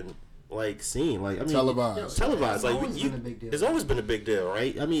always been like seen, like I mean, televised. It's like always been a big deal. It's always been a big deal,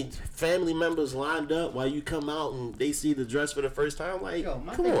 right? I mean, family members lined up while you come out and they see the dress for the first time. Like,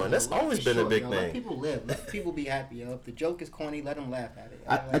 come on, that's always been a big thing. Let people live. Let people be happy. Yo. If the joke is corny, let them laugh at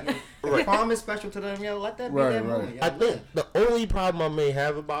it. If the prom is special to them, yo, let that be their moment. Yo, I think the only problem I may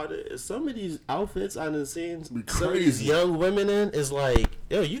have about it is some of these outfits I done seen some of these young women in is like,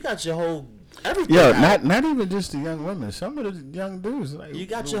 yo, you got your whole everything. Yo, out. not even just the young women. Some of the young dudes, like, you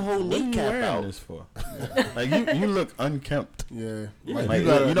got your whole what are you kneecap wearing out. this for? Like you look unkempt. Yeah. Like,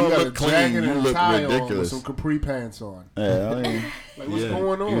 you don't got look a clean. jacket You and look tie on with ridiculous. some capri pants on. Yeah, I mean, Like, what's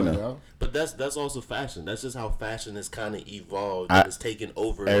going on, yo? But that's also fashion. That's just how fashion has kind of evolved. And it's taken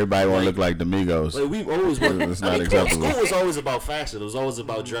over. everybody want to like, look like the Migos. Like we've always been. It's I not mean, acceptable. school was always about fashion. It was always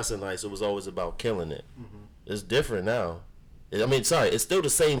about dressing nice. It was always about killing it. It's different now. I mean, sorry, it's still the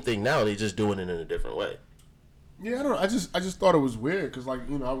same thing now. They're just doing it in a different way. Yeah, I don't know. I just thought it was weird because, like,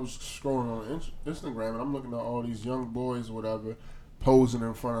 you know, I was scrolling on Instagram and I'm looking at all these young boys or whatever posing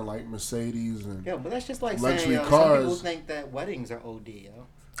in front of like Mercedes and Yo, but that's just like luxury saying, cars. some people think that weddings are OD, yo.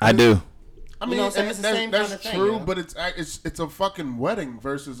 I do. I mean, know what I'm saying? and It's the same that's kind of thing, true, yo. but it's a fucking wedding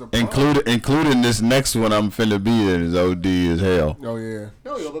versus a prom. Including this next one I'm finna be in is OD as hell. Oh yeah.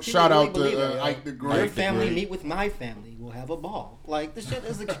 No, yo, but people Shout really out believe to that, yo. Ike the Your Great. family meet with my family. We'll have a ball. Like, this shit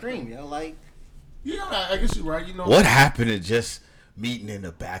is extreme, yo. Like, Yeah, I guess you're right. You know What happened to just meeting in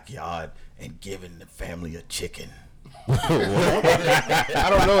the backyard and giving the family a chicken? I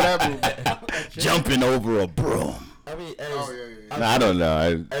don't know that movie. Jumping over a broom. I mean, I don't know.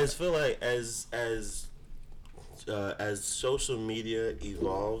 I just feel like as social media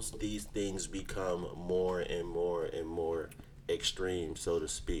evolves, these things become more and more and more extreme, so to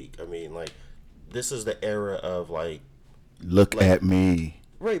speak. I mean, like, this is the era of like, Look at me.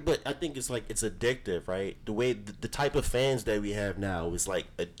 right? But I think it's like it's addictive, right? The way the type of fans that we have now is like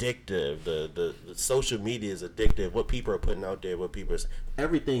addictive. The social media is addictive. What people are putting out there,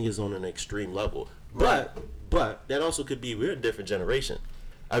 everything is on an extreme level. But that also could be we're a different generation.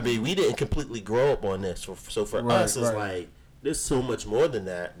 I mean, we didn't completely grow up on this. So for us, it's like there's so much more than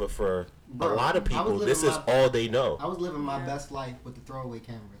that. But for a lot of people, this is all they know. I was living my best life with the throwaway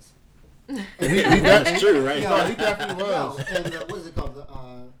cameras. That's true, right? Yo, he definitely was. Yo, and what is it called?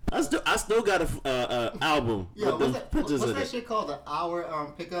 I still got a album Yo, with the what's pictures that in it. shit called? The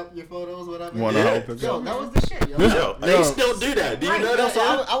hour pick up your photos, whatever. 1 Yeah. hour pickup. Yo, that was the shit. Yo, Yo, they still do that. Do you know that? So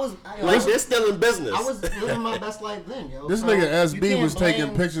Al? I was Like, they're still in business. I was living my best life then, yo. This So nigga you SB can't was taking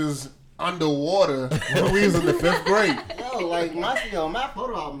blame- pictures underwater when we was in the 5th grade. Yo, like my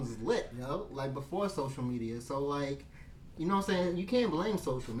photo album is lit, yo. Like before social media, so like, you know what I'm saying? You can't blame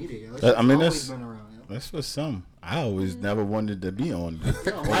social media, yo. It's I mean, always that's- been around, yo. That's for some. I always never wanted to be on.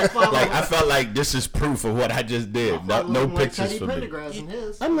 Yo, my father- Like I felt like this is proof of what I just did. my father No looked like pictures Teddy for me. Pendergrass in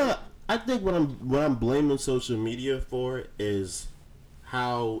his. I'm not. I think what I'm blaming social media for is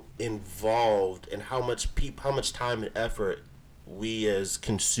how involved and how much time and effort we as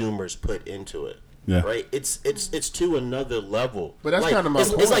consumers put into it. Yeah. Right. It's to another level. But that's Like, kinda my it's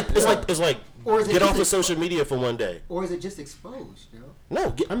point. it's like Or is it get just off of social media for one day. Or is it just exposed, yo?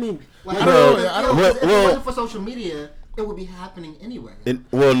 No, I mean, Like, I don't know, I don't- if it well- wasn't for social media, it would be happening anyway.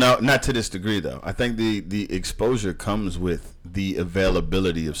 Well, no, not to this degree though. I think the exposure comes with the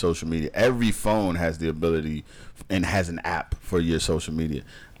availability of social media. Every phone has the ability and has an app for your social media.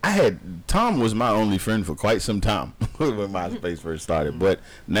 Tom was my only friend for quite some time when MySpace first started, but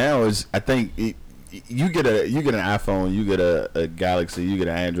now I think you get an iPhone, you get a Galaxy, you get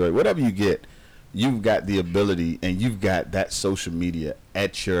an Android, whatever you get, you've got the ability and you've got that social media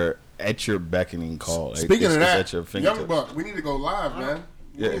at your beckoning call. Speaking It's of that, at your fingertips. Young Buck, we need to go live, man.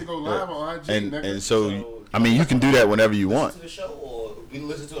 We need to go live on IG. and nigga. and so I mean you can do that whenever you want. To the show, or we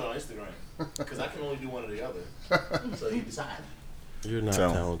listen to it on Instagram, because I can only do one or the other. So you decide. you're not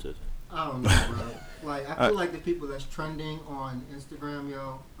So- talented. I don't know, bro. Like, I feel like the people that's trending on Instagram,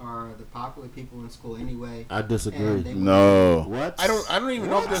 yo, are the popular people in school anyway. I disagree. And they- No. What? I don't even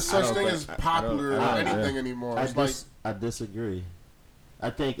know if there's I such don't thing think- as I popular don't- or I don't- anything anymore. I It's like I disagree. I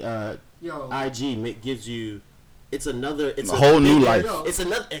think Yo, IG gives you. It's another. It's A whole new bigger- life. Yo. It's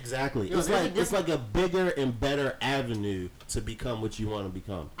another exactly. Yo, it's there's like a it's like a bigger and better avenue to become what you want to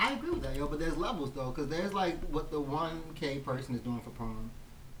become. I agree with that, yo, but there's levels, though, because there's, like, what the 1K person is doing for prom,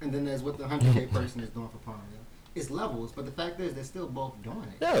 and then there's what the 100K person is doing for prom, yo. It's levels, but the fact is they're still both doing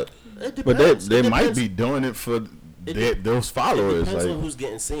it. Yeah, it depends. But they It might depends. be doing it for those It followers. depends on Like, who's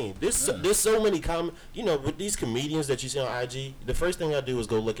getting seen. There's so many with these comedians that you see on IG. The first thing I do is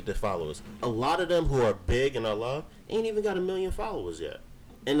go look at their followers. A lot of them who are big and are loved ain't even got 1 million followers yet.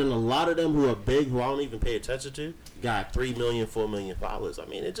 And then a lot of them who are big, who I don't even pay attention to, got 3 million, 4 million followers. I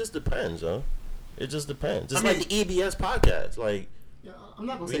mean, it just depends, huh? It just depends. It's like the EBS podcast. Like, yeah, I'm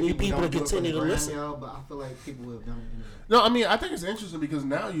not gonna we say need people to don't do it for continue the to gram, listen. yo, but I feel like people would have done it anyway. No, I mean, I think it's interesting because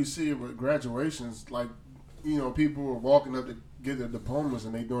now you see it with graduations, like, you know, people are walking up to get their diplomas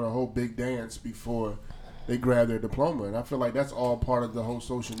and they doing a whole big dance before they grab their diploma, and I feel like that's all part of the whole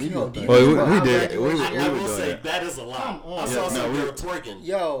social media thing. Well, we did. We I were will doing say that. that is a lot. Come on. I saw Yeah, some no, girl twerking.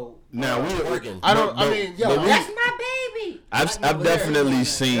 Yo, Now we twerking. I don't. No, I mean, yo, but that's my baby. I've definitely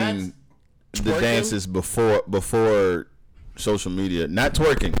seen the Twerking? dances before social media. Not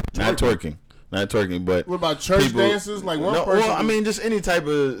twerking. But what about church people- dances? Like one no, person. well, I mean, just any type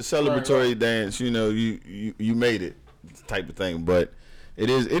of celebratory Right. dance. You know, you made it, type of thing. But it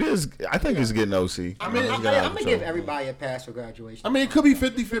is. I think it's getting OC. I mean, It's I'm getting out of gonna control. give everybody a pass for graduation. I mean, it could be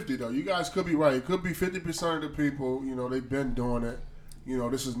 50-50 though. You guys could be right. It could be 50% of the people. You know, they've been doing it. You know,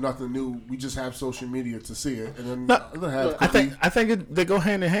 this is nothing new. We just have social media to see it, and then No, the other half. I Could think they go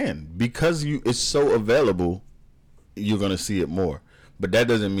hand in hand because it's so available. You're gonna see it more, but that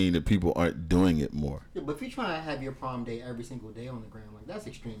doesn't mean that people aren't doing it more. Yeah, but if you're trying to have your prom day every single day on the gram, like that's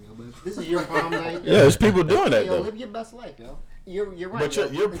extreme, yo. But if this is your prom night, Yeah, there's people doing that yo, though. live your best life, yo. You're right. But yo.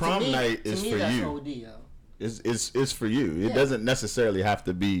 your To prom me- night to is me, for that's you. OD, yo. It's for you. It Yeah. doesn't necessarily have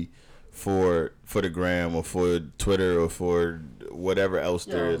to be for the gram or for Twitter or for whatever else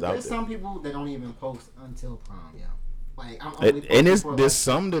there Yo, is out there's there. some people that don't even post until prom, yo. Like I'm And, only and posting for, there's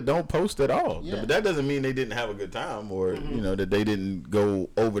like, some that don't post at all. Yeah. But that doesn't mean they didn't have a good time or you know that they didn't go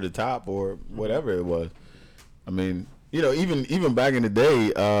over the top or whatever it was. I mean, you know, even back in the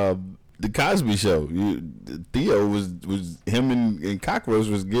day, the Cosby Show, Theo was him and Cockroach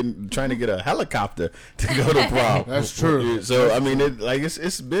was trying to get a helicopter to go to prom. That's true. So I mean,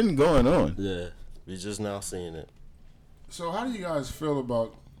 it's been going on. Yeah, we just now seeing it. So how do you guys feel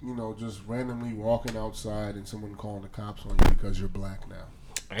about, you know, just randomly walking outside and someone calling the cops on you because you're black now?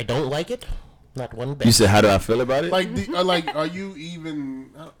 I don't like it. Not one bit. You said, how do I feel about it? Like, are you even?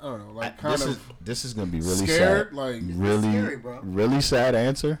 I don't know. Like, kind this is gonna be really scared. sad. Like, Really, scary, bro. really sad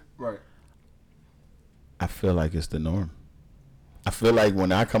answer. right. I feel like it's the norm. I feel like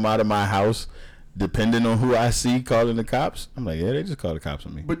when I come out of my house, depending on who I see calling the cops, I'm like, yeah, they just call the cops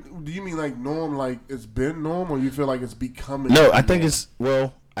on me. But do you mean like norm? Like it's been norm, or you feel like it's becoming? No, I think norm? it's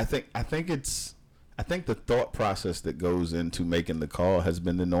I think the thought process that goes into making the call has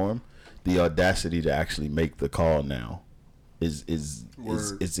been the norm. The audacity to actually make the call now is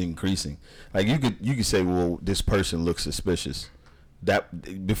it's increasing. Like you could say, well, this person looks suspicious.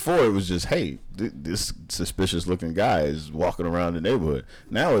 That before it was just, hey, this suspicious looking guy is walking around the neighborhood.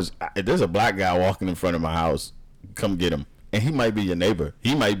 Now if there's a black guy walking in front of my house, come get him. And he might be your neighbor.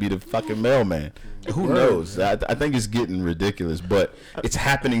 He might be the fucking mailman. Who knows? I think it's getting ridiculous, but it's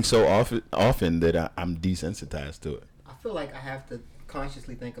happening so often that I'm desensitized to it. I feel like I have to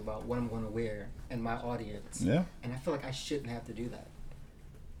consciously think about what I'm going to wear and my audience. Yeah. And I feel like I shouldn't have to do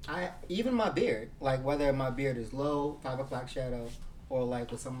that. Even my beard, like whether my beard is low, 5 o'clock shadow, or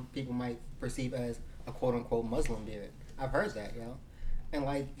like what some people might perceive as a quote unquote Muslim beard. I've heard that, yo. And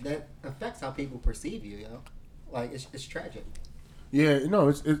like that affects how people perceive you, yo. Like it's tragic. Yeah, no,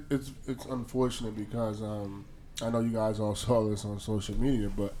 it's unfortunate because I know you guys all saw this on social media,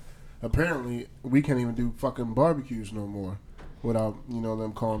 but apparently we can't even do fucking barbecues no more without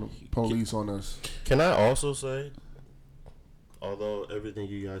them calling the police on us. Can I also say, although everything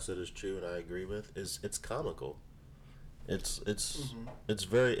you guys said is true and I agree with, it's comical. It's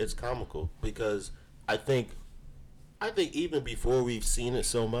comical because I think even before we've seen it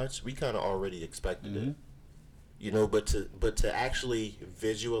so much, we kind of already expected it. But to actually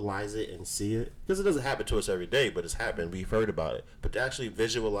visualize it and see it, because it doesn't happen to us every day, but it's happened. We've heard about it, but to actually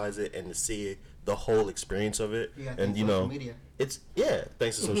visualize it and to see the whole experience of it, and social media. it's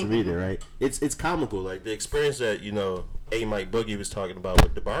thanks to social media, right? It's comical, like the experience that A Mike Boogie was talking about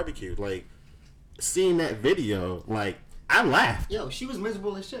with the barbecue, like seeing that video, like I laughed. Yo, she was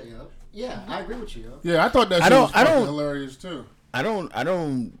miserable as shit, yo. Yeah, I agree with you, yo. Yeah, I thought that shit was fucking hilarious too.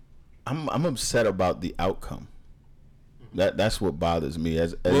 I'm upset about the outcome. That's what bothers me.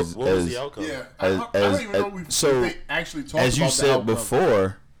 What was the outcome? Yeah, I don't even know if they actually talked about the outcome. As you said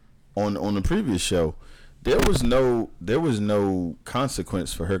before on the previous show, there was no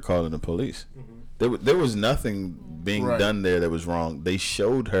consequence for her calling the police. There was nothing being done there that was wrong. They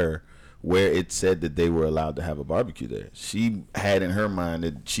showed her where it said that they were allowed to have a barbecue there. She had in her mind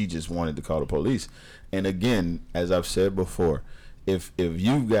that she just wanted to call the police. And again, as I've said before, if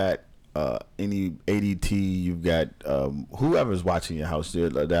you've got any ADT, you've got whoever's watching your house,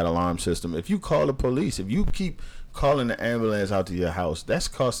 that alarm system. If you call the police, if you keep calling the ambulance out to your house, that's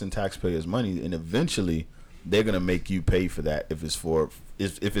costing taxpayers money, and eventually they're gonna make you pay for that if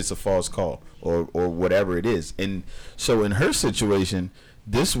it's a false call or whatever it is. And so in her situation,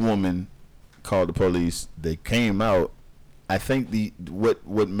 this woman called the police. They came out. I think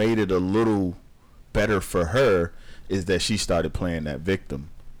what made it a little better for her is that she started playing that victim.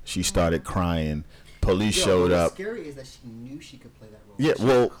 She started crying. Police showed up. What's scary is that she knew she could play that role. Yeah,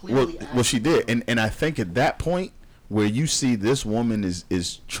 well, she did, and I think at that point where you see this woman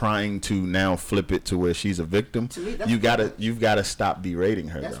is trying to now flip it to where she's a victim, to me, you've gotta stop berating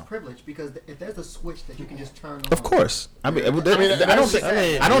her. That's though. Privilege, because if there's a switch that you can just turn on. Of course, I don't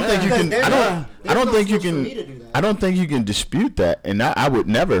think you can dispute that, and I would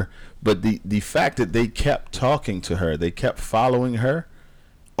never. But the fact that they kept talking to her, they kept following her,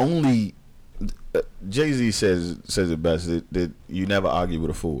 only Jay-Z says it best that you never argue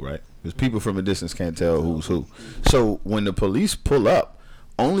with a fool, right? Because people from a distance can't tell who's who. So when the police pull up,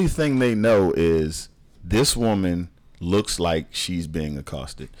 only thing they know is this woman looks like she's being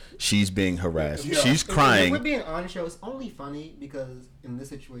accosted. She's being harassed. Yeah. She's crying. If we're being honest, show, it's only funny because in this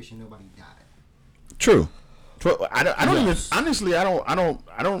situation nobody died. True. I don't even honestly. I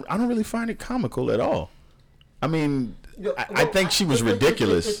don't really find it comical at all. I mean, I think she was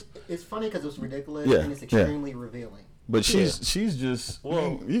ridiculous. It's funny because it was ridiculous and it's extremely revealing. But she's just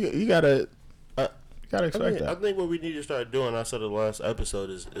you gotta expect that. I think what we need to start doing, I said in the last episode,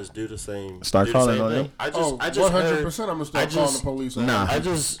 is do the same. Start calling on them. I just 100%. I'm gonna start calling the police. Nah, I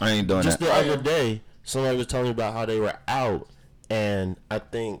ain't doing just that. The other day, somebody was telling me about how they were out, and I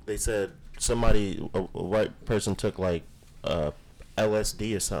think they said somebody, a white person, took like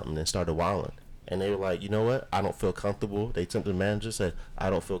LSD or something and started wilding. And they were like, you know what? I don't feel comfortable. They took the manager, said, I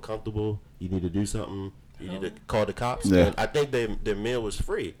don't feel comfortable. You need to do something. You need to call the cops. Yeah. And I think their meal was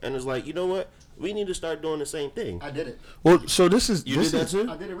free. And it's like, you know what? We need to start doing the same thing. I did it. Well, so this is You did that too?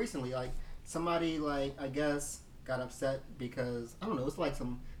 I did it recently. Like somebody, I guess, got upset because I don't know. It's like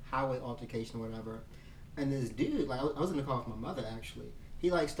some highway altercation or whatever. And this dude, I was in the car with my mother actually. He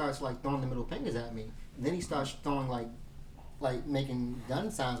starts throwing the middle fingers at me. And then he starts throwing like making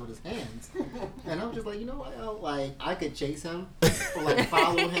gun signs with his hands. And I was just like, you know what, yo? I could chase him or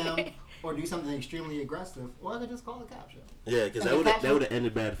follow him or do something extremely aggressive, or I could just call the cops. Yeah, because that would have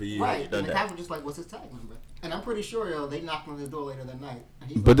ended bad for you. Right, and the cops were just like, what's his tag number? And I'm pretty sure, they knocked on his door later that night.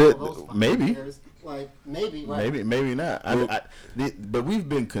 And he maybe. Maybe, right? Maybe not. But we've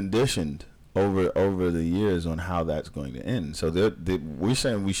been conditioned over the years on how that's going to end. So we're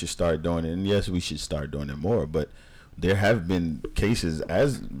saying we should start doing it, and yes, we should start doing it more, but there have been cases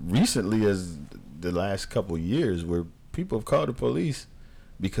as recently as the last couple of years where people have called the police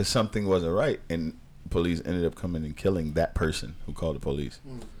because something wasn't right, and police ended up coming and killing that person who called the police.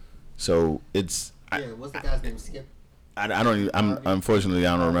 So it's what's the guy's name? Skip. Unfortunately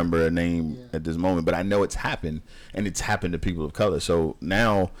I don't remember a name at this moment, but I know it's happened, and it's happened to people of color. So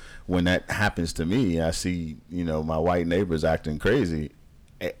now when that happens to me, I see my white neighbors acting crazy.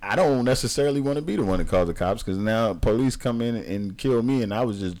 I don't necessarily want to be the one that calls the cops, because now police come in and kill me, and I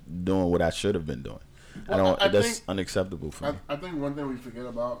was just doing what I should have been doing. That's unacceptable for me. I think one thing we forget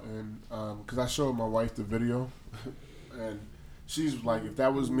about, and because I showed my wife the video, and she's like, if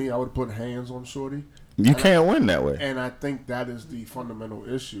that was me, I would have put hands on Shorty. You can't win that way. And I think that is the fundamental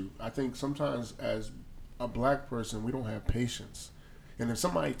issue. I think sometimes as a black person, we don't have patience. And if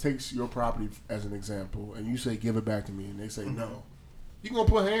somebody takes your property as an example, and you say, give it back to me, and they say no, you're going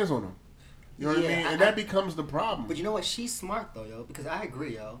to put hands on them. You know what I mean? And that becomes the problem. But you know what? She's smart, though, yo. Because I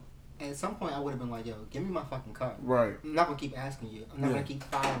agree, yo. And at some point, I would have been like, yo, give me my fucking car. Right. I'm not going to keep asking you. I'm not going to keep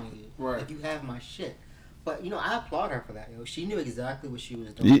following you. Right. You have my shit. But, I applaud her for that, yo. She knew exactly what she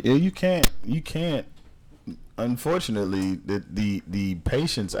was doing. You can't. Unfortunately, the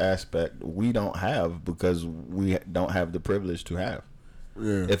patience aspect we don't have because we don't have the privilege to have.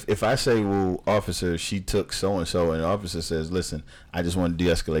 Yeah. If I say, well, officer, she took so and so, and the officer says, listen, I just want to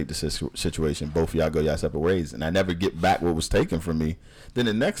de-escalate the situation. Both of y'all go y'all separate ways, and I never get back what was taken from me. Then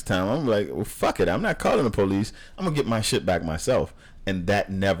the next time I'm like, well, fuck it, I'm not calling the police. I'm gonna get my shit back myself, and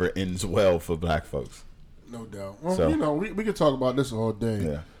that never ends well for black folks. No doubt. Well, we could talk about this all day.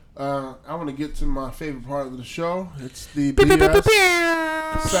 Yeah. I want to get to my favorite part of the show. It's the BS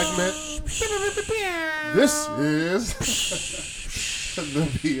segment. This is the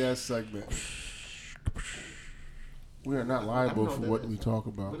BS segment. We are not liable for what we talk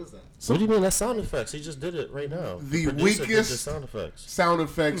about. What is that? What do you mean? That's sound effects. He just did it right now. The producer did the weakest sound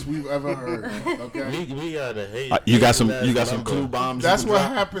effects. we've ever heard. Okay. We gotta hate. You got some member. clue bombs. That's you can what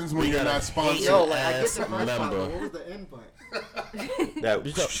drop? happens when you're not sponsored. Yo, like I get Ass the first part, member. but what was the end part?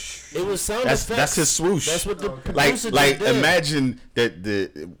 It was sound effects. That's his swoosh. That's what the like producer like just did. imagine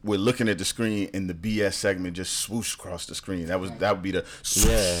that we're looking at the screen and the BS segment just swoosh across the screen. That would be the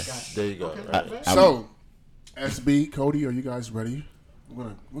Yeah, there you go. Okay. So, SB, Cody, are you guys ready?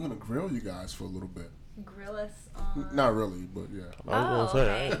 We're gonna grill you guys for a little bit. Grill us on. Not really, but yeah. I was gonna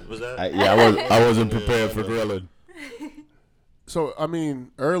say, okay. was that? I wasn't prepared for grilling. So, I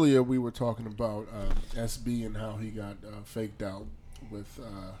mean, earlier we were talking about SB and how he got faked out with.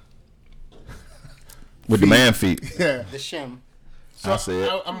 With the man feet. Yeah. The shim. So I see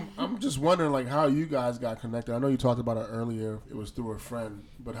it. I'm just wondering, like, how you guys got connected. I know you talked about it earlier. It was through a friend,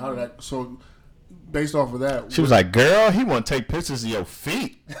 but how did that? So, based off of that, She was like, "Girl, he want to take pictures of your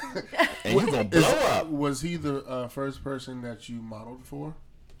feet, and you gonna blow up." Was he the first person that you modeled for?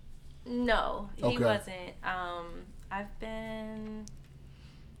 No, he Okay. wasn't. I've been.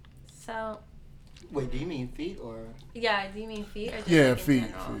 So, Wait, do you mean feet or? yeah, do you mean feet or just Yeah, like in feet.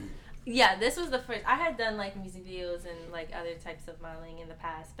 general? Yeah, this was the first. I had done like music videos and like other types of modeling in the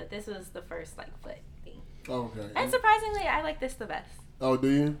past, but this was the first like foot thing. Okay. And surprisingly, I like this the best. Oh, do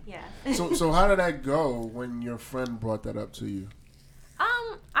you? Yeah. So how did that go when your friend brought that up to you?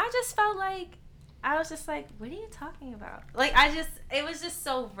 I just felt like I was just like, what are you talking about? Like it was just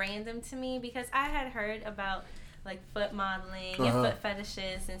so random to me because I had heard about like foot modeling and foot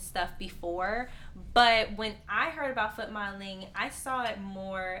fetishes and stuff before, but when I heard about foot modeling, I saw it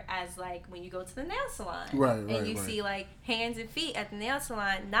more as like when you go to the nail salon, and you see like hands and feet at the nail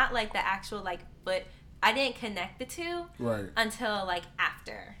salon, not like the actual like foot. I didn't connect the two until like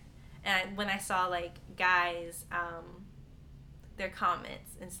after, and when I saw like guys, their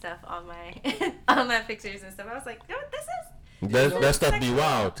comments and stuff on my on my pictures and stuff, I was like, "Yo, this is." That stuff be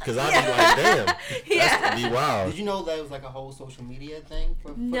wild because I be like, damn, that be wild. Did you know that it was like a whole social media thing?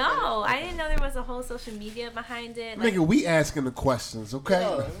 No, I didn't know there was a whole social media behind it. Like, Nigga, we asking the questions, okay?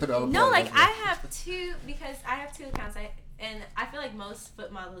 no, like I have two accounts. And I feel like most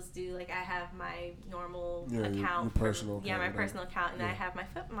foot models do. Like I have my normal account, your personal account, my personal account, and I have my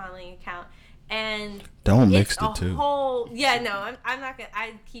foot modeling account. And Don't mix it's the a two. I'm not gonna.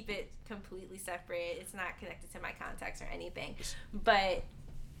 I keep it completely separate. It's not connected to my contacts or anything, but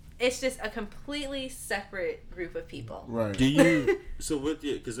it's just a completely separate group of people. Right. Do you? So with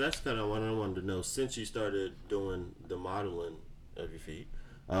you, because that's kind of what I wanted to know. Since you started doing the modeling of your feet,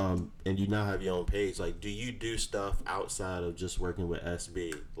 and you now have your own page, like, do you do stuff outside of just working with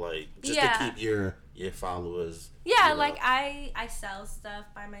SB, like just to keep your followers? Yeah, you know? like I sell stuff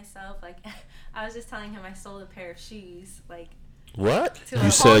by myself. Like I was just telling him I sold a pair of shoes. Like What? to You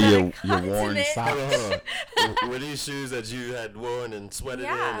a sell whole your nother worn continent. socks. Were these shoes that you had worn and sweated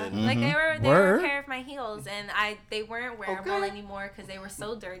Yeah, in? And like they were Word. a pair of my heels, and they weren't wearable anymore because they were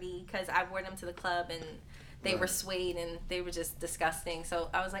so dirty. Because I wore them to the club and they were suede and they were just disgusting. So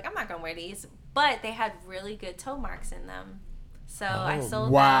I was like, I'm not gonna wear these. But they had really good toe marks in them, so I sold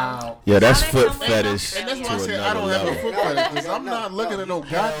them. Yeah, that's Now they're foot somewhere in fetish And that's Australia. why I to said I don't have another a foot level. fetish because I'm not looking at no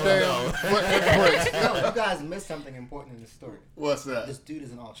goddamn foot imprints. No, you guys missed something important in the story. What's that? This dude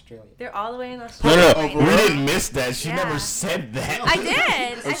is in Australia. They're all the way in No, Australia. no, right we now. didn't miss that. She Yeah. never said that. I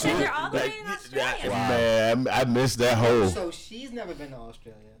did. I said they're all the way in Australia. Man, I missed that whole. So she's never been to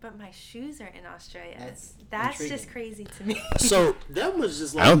Australia. But my shoes are in Australia. That's That's intriguing. just crazy to me. So that was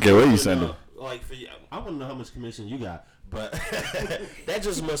just like, I don't care where you open send up, like for you, I want to know how much commission you got, but that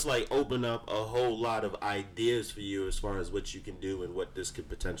just must like open up a whole lot of ideas for you as far as what you can do and what this could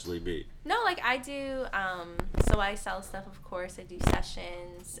potentially be. No, like I do. So I sell stuff, of course. I do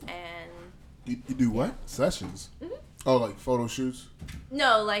sessions and You do what? Sessions? Mm-hmm. Oh, like photo shoots?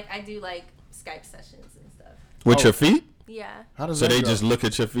 no, like I do like Skype sessions and stuff. With your feet? Yeah. How does So that they go? just look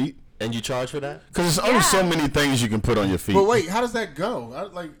at your feet? And you charge for that? Because there's only so many things you can put on your feet. But wait, how does that go?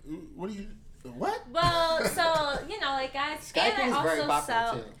 What do you... What? Well, so like guys, Skyping and is I very also popular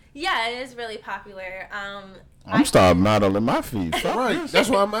sell. too. Yeah, it is really popular. I'm starting modeling my feet. Fuck Right. this. That's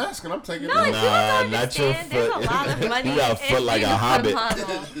why I'm asking. I'm taking No, like, people don't not your understand. There's a foot. lot of money. You got a foot if like you a hobbit. model.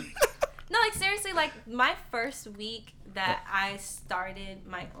 No, like seriously, like my first week that I started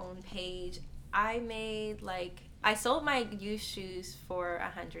my own page, I sold my used shoes for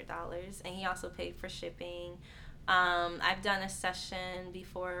 $100, and he also paid for shipping. I've done a session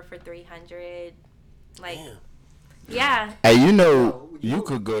before for $300. Like, Damn. yeah. Hey, you know, Yo, you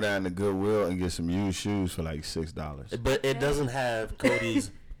could go down to Goodwill and get some used shoes for like $6. But it doesn't have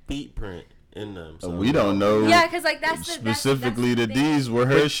Cody's feet print in them. So we don't know. Yeah, because like that's specifically that's that these were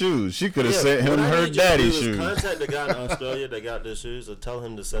her shoes. She could have sent him her daddy's shoes. Contact the guy in Australia that got the shoes and tell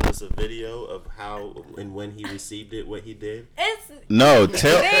him to send us a video of how and when he received it, what he did. And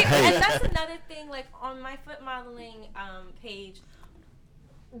that's another thing. Like on my foot modeling page,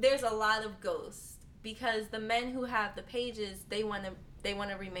 there's a lot of ghosts because the men who have the pages, they want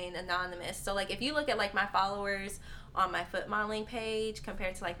to remain anonymous. So like if you look at like my followers on my foot modeling page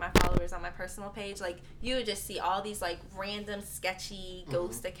compared to like my followers on my personal page, like you would just see all these like random sketchy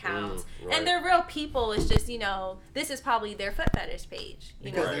ghost accounts, right. And they're real people. It's just, you know, this is probably their foot fetish page,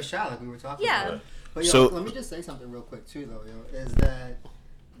 because they're shy, like we were talking about. But so let me just say something real quick too, though. Is that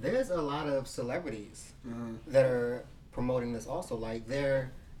there's a lot of celebrities that are promoting this also. Like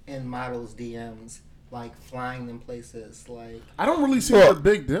they're in models' DMs. Like flying them places, like I don't really see what the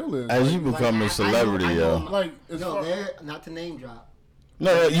big deal is. As you become a celebrity, they're not to name drop.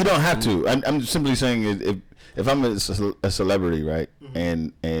 No, you don't have to. I'm simply saying if I'm a celebrity, right,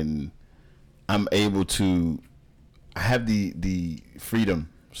 and I'm able to, I have the freedom,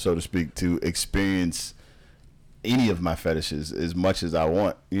 so to speak, to experience any of my fetishes as much as I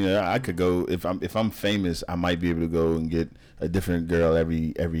want. You know, I could go if I'm famous, I might be able to go and get a different girl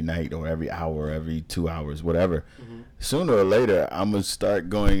every night or every hour, every 2 hours, whatever. Sooner or later, I'm gonna start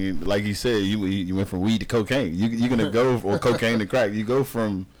going. Like you said, you went from weed to cocaine. You're gonna go or cocaine to crack. You go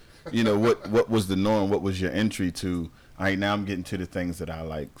from, you know, what was the norm, what was your entry to. All right, now I'm getting to the things that I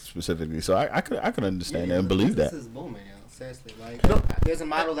like specifically. So I could understand that and believe that. This is booming, yo. Seriously, like there's a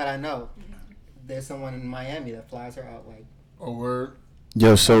model that I know. There's someone in Miami that flies her out like. Oh, word.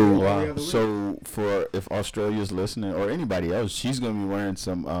 Yo, so for if Australia's listening or anybody else, she's gonna be wearing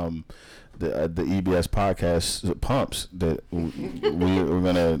some the EBS podcast pumps that we're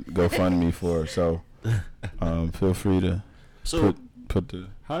gonna go fund me for. So feel free to put the.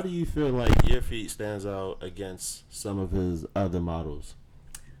 How do you feel like your feet stands out against some of his other models?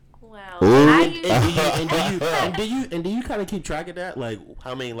 Well, do you kind of keep track of that? Like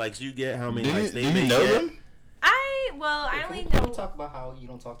how many likes you get, how many likes they get? Them? I only know. Can we talk about how you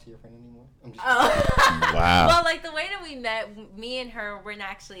don't talk to your friend anymore? I'm just Wow. Well, like the way that we met, me and her, we're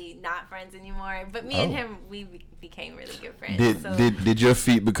actually not friends anymore. But me and him, we became really good friends. Did your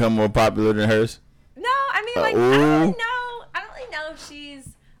feet become more popular than hers? No, I mean like I don't really know if she's.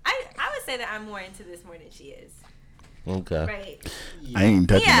 I would say that I'm more into this more than she is. Okay. Right. I ain't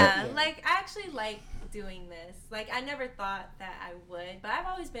touching that. Yeah, like I actually like doing this. Like I never thought that I would, but I've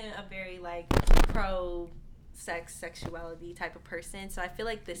always been a very like pro sexuality type of person, so I feel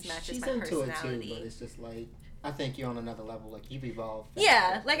like this matches my personality. She's into it too, but it's just like I think you're on another level. Like you've evolved.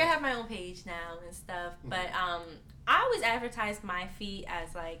 Yeah, like I have my own page now and stuff, but I always advertise my feet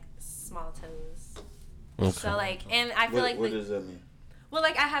as like small toes. Okay. So like, and I feel what does that mean? Well,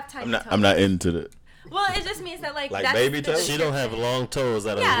 like I have tiny toes. I'm not into it. Well, it just means that like that's baby toes. She don't have long toes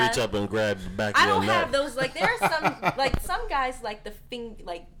that'll reach up and grab the back of your neck. I don't have those. Like there are some like some guys like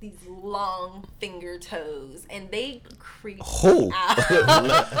like these long finger toes, and they creep out.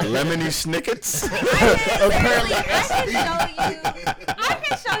 Lemony Snickets. I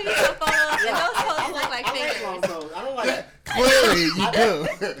can show you some photos, and those toes look like fingers. I don't like that. Clearly, you do.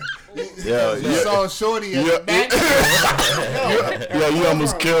 Yo, you saw Shorty at the back. Yo, you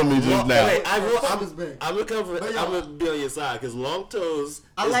almost killed me just now. Hey, I'm gonna be on your side because long toes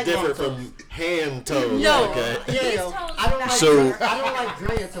is different from hand toes. No, okay? I don't like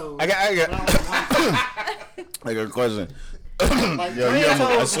Drea toes. I got a question.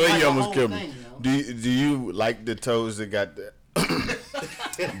 I swear you almost killed me. Do you like the toes that got the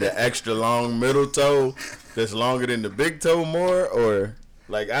extra long middle toe that's longer than the big toe more, or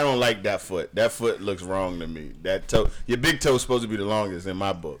like I don't like that foot. That foot looks wrong to me. That toe, your big toe is supposed to be the longest in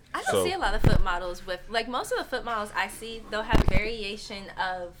my book. I don't see a lot of foot models with like most of the foot models I see. They'll have variation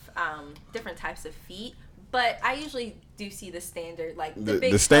of different types of feet. But I usually do see the standard, like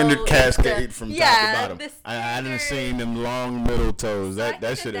the standard toe, cascade from top to bottom. I didn't see them long middle toes. That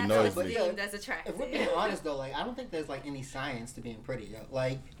shit annoys me. That's attractive. If we're being honest though, like I don't think there's like any science to being pretty. Yo.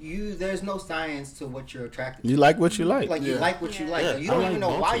 Like there's no science to what you're attracted to. You like what you like. Like you like what you like. Yeah. You don't even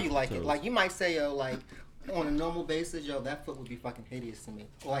know why you like it. Like you might say, yo, like on a normal basis, yo, that foot would be fucking hideous to me.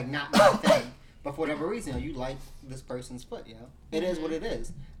 Or like not my thing. But for whatever reason, you like this person's foot, yo. It is what it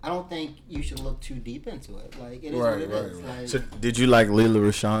is. I don't think you should look too deep into it. Like it is what it is. Like, so did you like Lela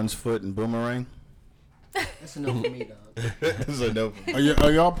Rashawn's foot in Boomerang? That's a no for me, dog. That's a no for me.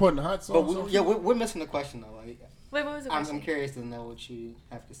 Are y'all putting hot sauce? But we're missing the question though. Like, wait, what was the question? I'm curious to know what you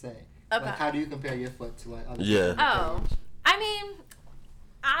have to say. Okay. Like, how do you compare your foot to like other? Yeah. Oh, I mean,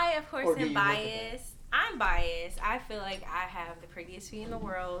 I of course am biased. I'm biased. I feel like I have the prettiest feet in the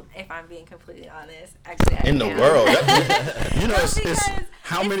world. If I'm being completely honest, actually, I In the am. world, you know, it's Because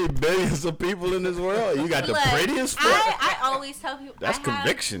how many billions of people in this world? You got the Look, prettiest foot. I always tell people That's I have,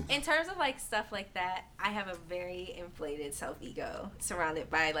 conviction. in terms of like stuff like that, I have a very inflated self ego surrounded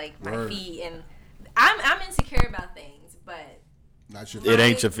by like my Word. feet, and I'm insecure about things, but Not your It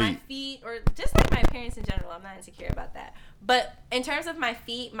ain't your my feet. feet, or just like my appearance in general, I'm not insecure about that. But in terms of my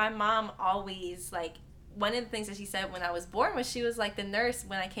feet, my mom always, like, one of the things that she said when I was born was, she was like, the nurse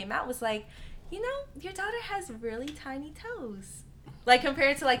when I came out was like, you know, your daughter has really tiny toes, like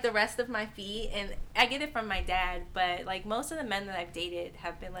compared to like the rest of my feet. And I get it from my dad, but like most of the men that I've dated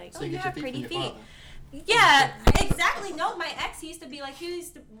have been like, oh, you have pretty feet. Yeah, exactly. No, my ex, he used to be like,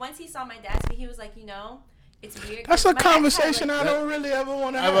 once he saw my dad's feet, he was like, you know, it's weird. That's a My ex had, conversation like, I don't really ever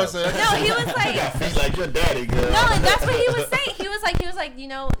want to I have. was saying. no, he was like, got feet like your daddy, girl. no, that's what he was saying. He was like, you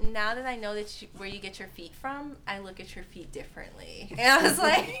know, now that I know that where you get your feet from, I look at your feet differently. And I was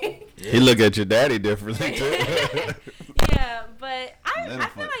like, He look at your daddy differently too. yeah, but I That'll feel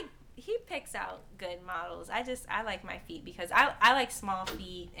fuck. like he picks out good models. I like my feet because I like small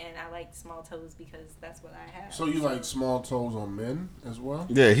feet, and I like small toes because that's what I have. So you like small toes on men as well?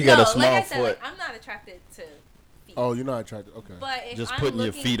 Yeah, he got a small like I said, foot. like, I'm not attracted to feet. Oh, you're not attracted. Okay. But if Just I'm putting your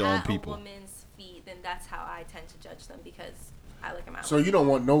looking feet on at people. a woman's feet, then that's how I tend to judge them, because I look at my So you don't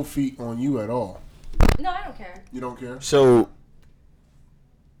want no feet on you at all? No, I don't care. You don't care? So,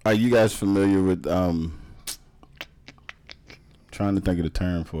 are you guys familiar with trying to think of the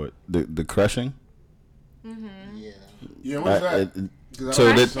term for it? The crushing. Yeah. Yeah, what's that? 'Cause I So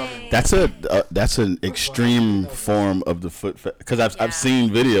don't know Crushing. something. that's an extreme form of the foot because Yeah. I've seen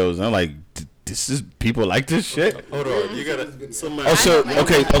videos and I'm like, this is people like this shit. Hold on, you gotta. Somebody. Oh, so I don't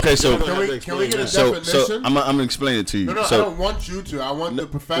like okay, so Can we get a so definition? I'm gonna explain it to you. No, I so don't want you to. I want the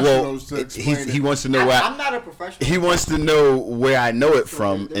well, professionals to explain he it. wants to know where I'm not a professional. he wants to know where I know it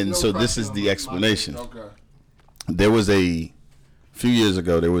from, there's and no so this is crushing the on my explanation. Okay. There was a few years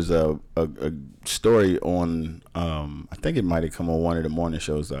ago. There was a story on. I think it might have come on one of the morning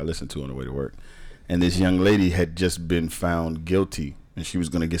shows that I listened to on the way to work, and this young lady had just been found guilty, and she was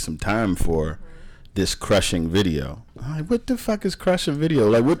going to get some time for this crushing video. I'm like, what the fuck is crushing video?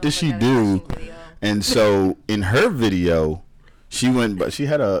 Like, what did she do? And so in her video, she went, but she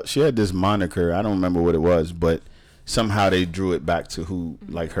had this moniker. I don't remember what it was, but somehow they drew it back to who,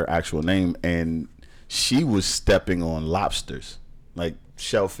 like, her actual name, and she was stepping on lobsters, like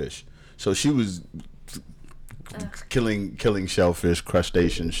shellfish. So she was killing shellfish,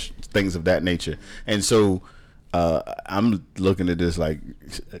 crustaceans, things of that nature. And so I'm looking at this like,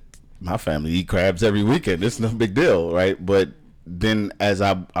 my family eat crabs every weekend. It's no big deal, right? But then as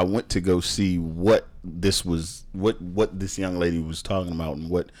I went to go see what this was, what this young lady was talking about, and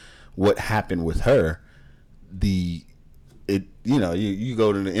what happened with her, you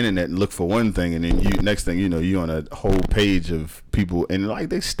go to the internet and look for one thing, and then next thing you know, you're on a whole page of people, and like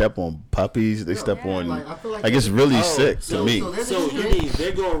they step on puppies, they step on, I feel like it's really sick to so- me. So you mean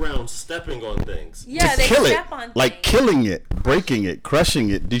they go around stepping on things? Yeah, To they kill it, step on like things. killing it, breaking it, crushing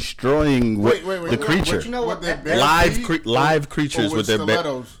it, destroying Wait, the creature. But you know what? With their That- bare live feet live or creatures with their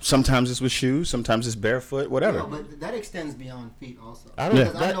stilettos? sometimes it's with shoes, sometimes it's barefoot, whatever. No, but that extends beyond feet also. I don't-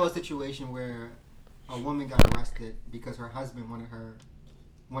 Because I that- know a situation where a woman got arrested because her husband wanted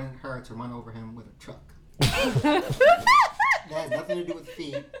her to run over him with a truck. That has nothing to do with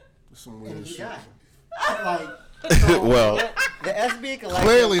feet, Some and weird he shit. died. Like, so Well, the SB collection.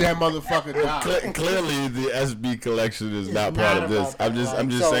 Clearly, that motherfucker died. Clearly, the SB collection is It's not part of this. about that, I'm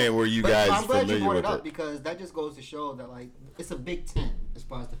just like, saying, were you but guys I'm glad you familiar brought with it up it? because that just goes to show that like it's a big tent as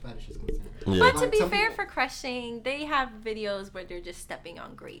far as the fetish is concerned. Yeah. But to Like, be some fair, people- for crushing, they have videos where they're just stepping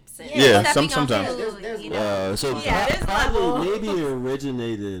on grapes. And Yeah, stepping sometimes. on food, There's you know? So Yeah, there's probably level. maybe it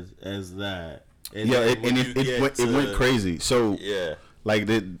originated as that. And Yeah, then when you it get went to- crazy. So Yeah. like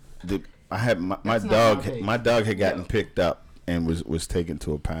I had my That's not dog. my page. My dog had gotten Yeah. picked up and was taken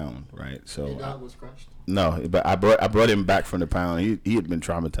to a pound, right? So The dog was crushed. no, but I brought him back from the pound. He had been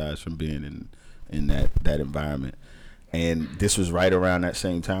traumatized from being in that environment, and this was right around that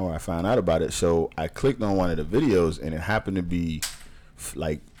same time where I found out about it. So I clicked on one of the videos, and it happened to be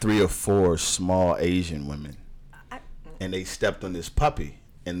like 3 or 4 small Asian women, and they stepped on this puppy.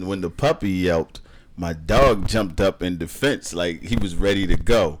 And when the puppy yelped, my dog jumped up in defense, like he was ready to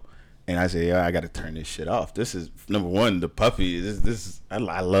go. And I said, "Yeah, I got to turn this shit off. This is number one. The puppy. I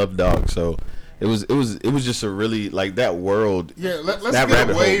love dogs, so it was just a really like that world. Yeah, let's That get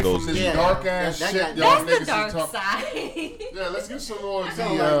rabbit away hole from goes this deep. dark ass That shit got- y'all That's niggas the dark is talking. side. Yeah, let's get some more of So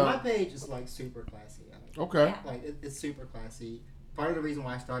the. like, my page is like super classy. Okay. Like it's super classy. part of the reason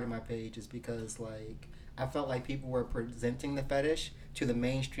why I started my page is because like I felt like people were presenting the fetish to the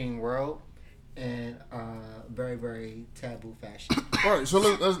mainstream world in very, very taboo fashion. All right, so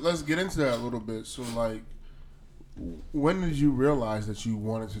let's get into that a little bit. So like, when did you realize that you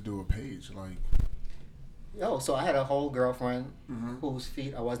wanted to do a page? Like, So I had a whole girlfriend whose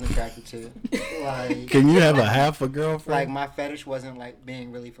feet I wasn't attracted to. Like, Can you have a half a girlfriend? like my fetish wasn't like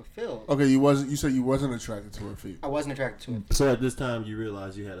being really fulfilled. okay, you said you wasn't attracted to her feet. I wasn't attracted to it. So at this time, you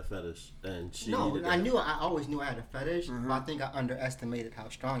realized you had a fetish, and she No, needed I that. always knew I had a fetish, but I think I underestimated how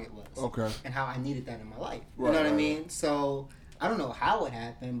strong it was. Okay. And how I needed that in my life. You Right, know what I right, mean? So I don't know how it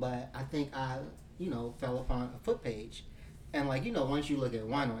happened, but I think I, fell upon a foot page. And like, once you look at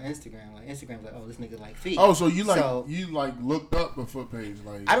one on Instagram, like Instagram's like, oh, this nigga like feet. Oh, so you looked up a foot page,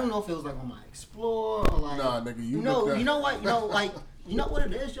 like I don't know if it was like on my Explore or like Nah, nigga, you know, looked up. you know what? You know what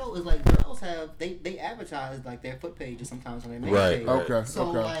it is, Joe? Is like girls have they advertise like their foot pages sometimes on their main Right, page. right. Okay. So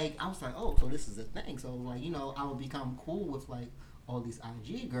okay. like I was like, oh, so this is a thing. So like I would become cool with like all these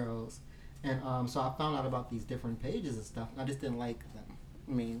IG girls, and so I found out about these different pages and stuff. And I just didn't like them.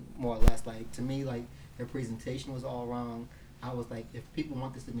 I mean, more or less, like to me, like their presentation was all wrong. I was like, if people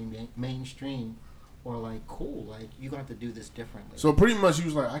want this to be mainstream or like cool, like you're gonna have to do this differently. So pretty much, you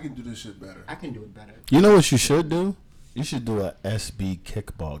was like, I can do this shit better. I can do it better. You know what you should do? You should do a SB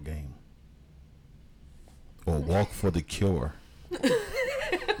kickball game. Or walk for the cure.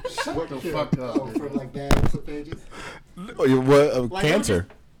 Shut the fuck up. Oh, for like bad foot pages. What? Like, Cancer.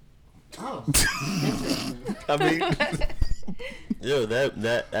 Oh, interesting. I mean, Yo,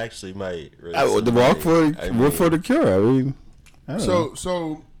 that actually might. Really the walk for I mean, the cure. I mean, I don't know.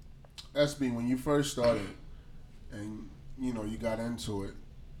 So, SB, when you first started, and you got into it,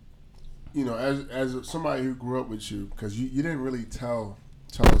 as somebody who grew up with you, because you didn't really tell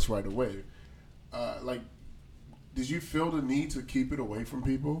us right away. Like, did you feel the need to keep it away from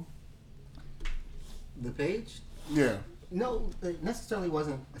people? The page? Yeah. No, it necessarily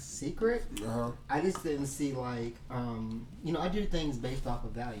wasn't a secret. Uh-huh. I just didn't see like, I do things based off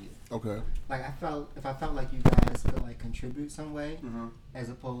of value. Okay. Like if I felt like you guys could like contribute some way, Mm-hmm. as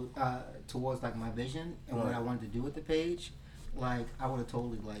opposed towards like my vision and what Right. I wanted to do with the page, like I would have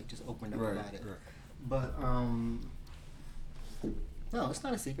totally like just opened up Right. about it. Right. But no, it's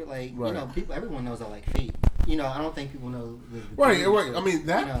not a secret. Like Right. everyone knows I like feet. I don't think people know. The Right, page, right. so, I mean,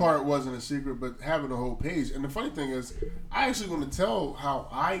 that you know. part wasn't a secret, but having the whole page. And the funny thing is, I actually want to tell how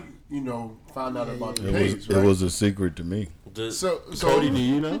I, found out about the page. It right? was a secret to me. So Cody, do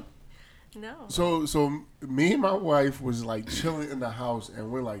you know? No. So me and my wife was like chilling in the house, and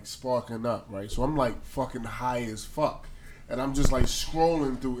we're like sparking up, right? So I'm like fucking high as fuck, and I'm just like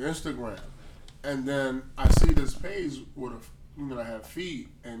scrolling through Instagram, and then I see this page with I have feet,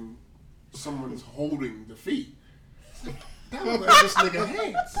 and someone's holding the feet. That was like this nigga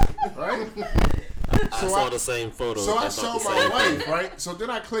hands, right? I saw the same photo. So I thought show the my same wife, thing. right? So then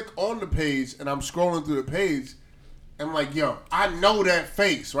I click on the page, and I'm scrolling through the page. I'm like, yo, I know that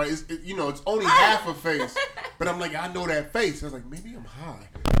face, right? It's only half a face, but I'm like, I know that face. I was like, maybe I'm high.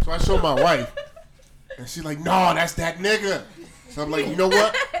 So I show my wife, and she's like, no, that's that nigga. So I'm like, you know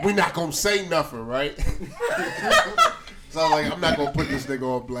what? We're not gonna say nothing, right? So I'm like, I'm not gonna put this nigga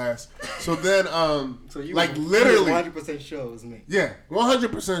on blast. So then, So you like literally, 100% sure it was me. yeah,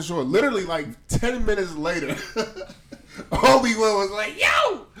 100% sure. Literally, like 10 minutes later, Obi-Wan was like,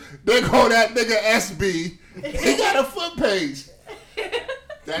 yo, there go that nigga SB. He got a foot page.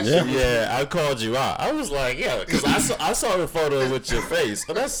 That shit was Yeah, I called you out. I was like, yeah, because I saw the photo with your face,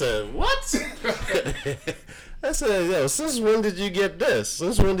 and I said, what? I said, yo, since when did you get this?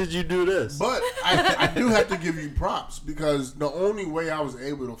 Since when did you do this? But I do have to give you props, because the only way I was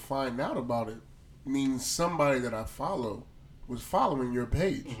able to find out about it means somebody that I follow was following your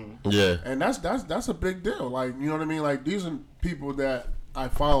page. Yeah. And that's a big deal. Like, you know what I mean? Like, these are people that I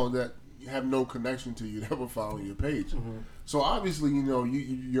follow that have no connection to you that were following your page. So obviously,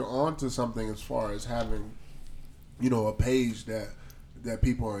 you're onto something as far as having, a page that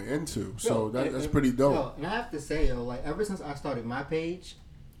people are into. So that's pretty dope. Yo, and I have to say, like ever since I started my page,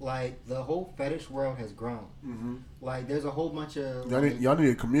 like the whole fetish world has grown. Like there's a whole bunch of Y'all need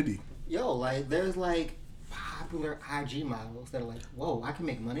a community. like there's like popular IG models that are like, whoa, I can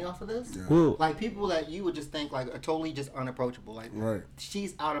make money off of this. Yeah. Cool. Like people that you would just think like are totally just unapproachable. Like Right.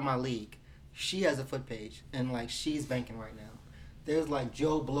 she's out of my league. She has a foot page and like she's banking right now. There's like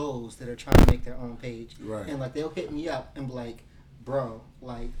Joe Blows that are trying to make their own page. Right. And like they'll hit me up and be like, bro,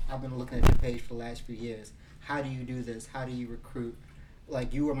 like I've been looking at your page for the last few years. How do you do this? How do you recruit?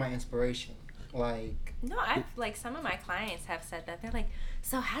 Like you were my inspiration. Like, No, I've like some of my clients have said that. They're like,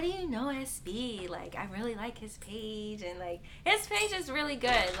 so how do you know SB? Like, I really like his page, and like his page is really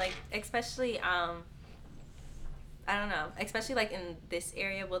good. Like, especially I don't know, especially like in this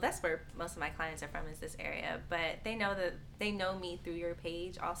area. Well, that's where most of my clients are from, is this area. But they know me through your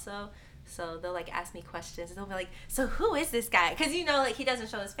page also. So they'll like ask me questions. They'll be like, so who is this guy? Because you know, like he doesn't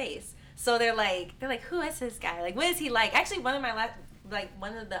show his face. So they're like, who is this guy? Like, what is he like? Actually, one of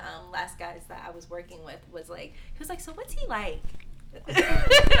the last guys that I was working with was like, he was like, so what's he like?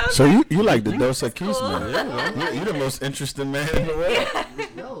 So you like the Dos Equis, cool. man? Yeah, you're the most interesting man in the world. Yeah.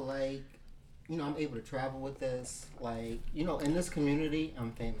 no, like, you know, I'm able to travel with this. Like, you know, in this community,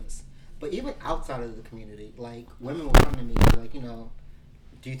 I'm famous. But even outside of the community, like, women will come to me like, you know,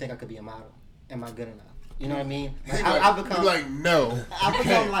 do you think I could be a model? Am I good enough? You know what I mean? Like, I've become like, no. I've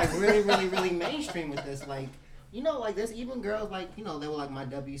become like really, really, really mainstream with this. Like, you know, like there's even girls like, you know, they were like my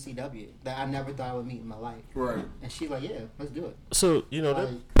WCW that I never thought I would meet in my life. Right. And she's like, yeah, let's do it. So, you know, Like,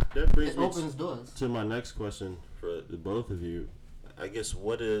 that brings it me opens doors. to my next question for the both of you. I guess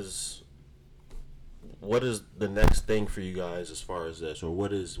what is the next thing for you guys as far as this, or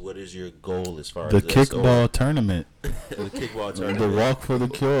what is your goal as far The as this? kickball tournament. The kickball The tournament. walk for the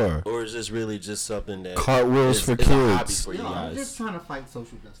cure. Or is this really just something that Cartwheels is for a hobby kids. for you No, I'm guys? just trying to fight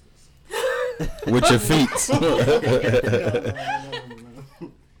social justice. With your feet.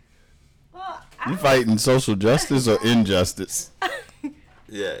 No. Well, You fighting social justice or injustice?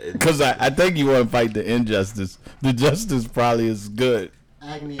 Yeah, Because I think you want to fight the injustice. The justice probably is good.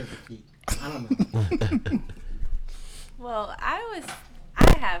 Agony of defeat. I don't know. Well, I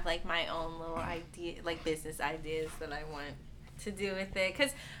have like my own little idea, like business ideas that I want to do with it.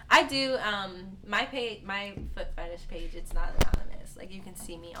 Cause I do my foot fetish page. It's not anonymous. Like you can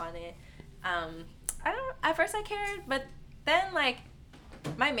see me on it. At first I cared, but then like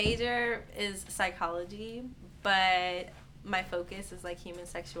my major is psychology, but my focus is like human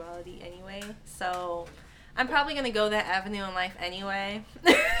sexuality anyway. So I'm probably gonna go that avenue in life anyway.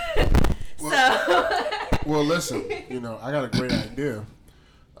 Well, listen, you know, I got a great idea.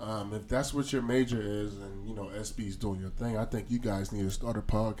 If that's what your major is, and you know SB's doing your thing, I think you guys need to start a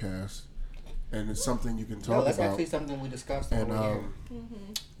podcast, and it's something you can talk No, that's about. actually something we discussed And over here.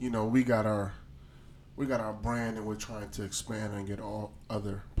 you know, we got our brand, and we're trying to expand and get all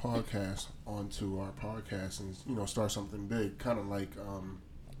other podcasts onto our podcast, and you know, start something big, kind of like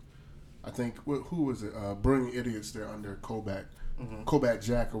I think who was it? Brilliant Idiots. They're under Kobat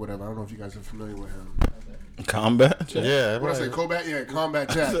Jack or whatever. I don't know if you guys are familiar with him. Combat? yeah. What did I say? Kobat? Yeah, Combat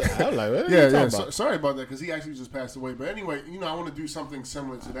Jack. I was like, what are you Yeah. talking about? Sorry about that, because he actually just passed away. But anyway, you know, I want to do something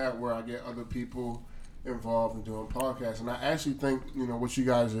similar to that, where I get other people involved in doing podcasts. And I actually think, you know, what you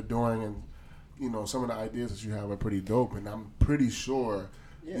guys are doing, and you know, some of the ideas that you have are pretty dope. And I'm pretty sure,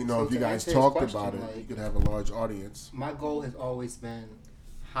 Yeah, you know, so if you to guys answer his talked question, about it, like, you could have a large audience. My goal has always been,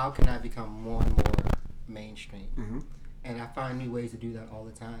 how can I become more and more mainstream? Mm-hmm. And I find new ways to do that all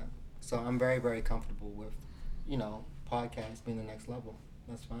the time. So I'm very, very comfortable with, you know, podcasts being the next level.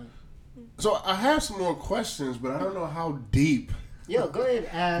 That's fine. So I have some more questions, but I don't know how deep Yo, go ahead and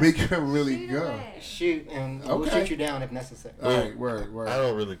ask. we can really Shoot go. away. Shoot, and we'll Okay. shoot you down if necessary. All right, word. I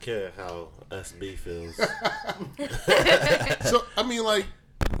don't really care how SB feels. So I mean, like,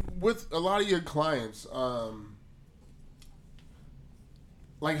 with a lot of your clients,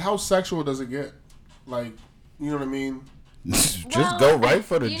 like, how sexual does it get? Like, you know what I mean? Just Well, go right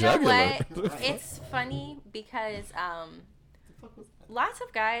for the you jugular. know what? It's funny because lots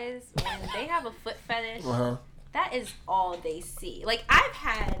of guys, when they have a foot fetish, Uh-huh. that is all they see. Like, I've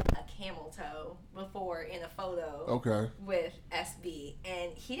had a camel toe before in a photo Okay. with SB,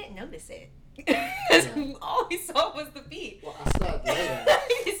 and he didn't notice it. 'Cause all he saw was the feet. Well, I saw it later.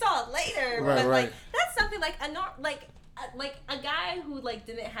 He saw it later, Right, but right. like that's something like a guy who like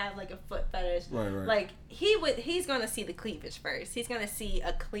didn't have like a foot fetish. Right, right. Like he's gonna see the cleavage first. He's gonna see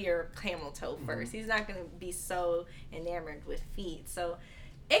a clear camel toe 1st. He's not gonna be so enamored with feet. So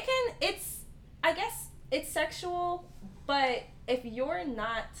I guess it's sexual, but if you're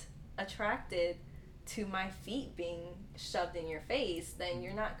not attracted to my feet being shoved in your face, then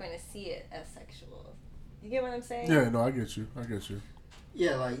you're not going to see it as sexual. You get what I'm saying? Yeah, no, I get you.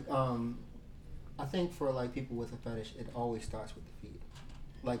 Yeah, like, I think for, like, people with a fetish, it always starts with the feet.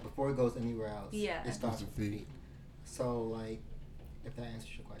 Like, before it goes anywhere else, Yeah. it starts It's with the the feet. feet. So, like, if that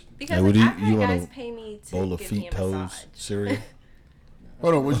answers your question. Because Hey, like, what do you- I've had you want guys a pay me to Bowl of give me feet a toes massage. cereal.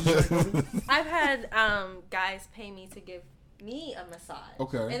 Hold on, what you say? I've had guys pay me to give me a massage.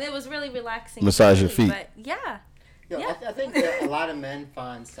 Okay. And it was really relaxing. Massage for your me, feet. But yeah. Yeah, Yeah. I think that a lot of men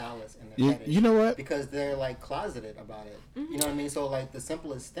find solace in their fetish. You know what? Because they're, like, closeted about it. You know what I mean? So, like, the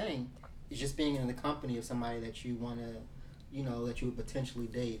simplest thing just being in the company of somebody that you want to, that you would potentially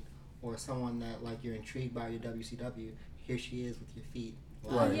date, or someone that like you're intrigued by your WCW. Here she is with your feet.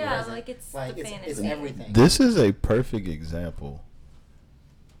 Right. Yeah, like it's the it's fantasy. everything. This is a perfect example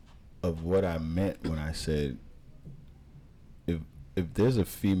of what I meant when I said, if there's a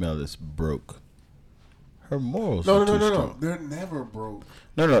female that's broke, her morals are too strong. They're never broke.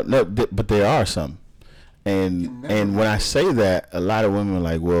 No, but there are some. And when I say that, a lot of women are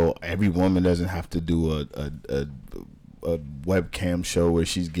like, well, every woman doesn't have to do a webcam show where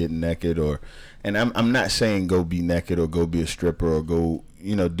she's getting naked, and I'm not saying go be naked or go be a stripper or go,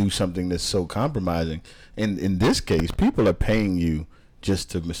 do something that's so compromising. In this case, people are paying you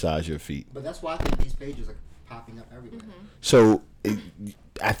just to massage your feet. But that's why I think these pages are popping up everywhere. Mm-hmm. So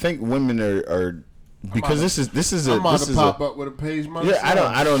I think women are because this is I'm about to pop up with a page myself. Yeah,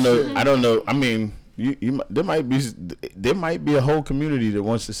 I don't know. I mean, there might be a whole community that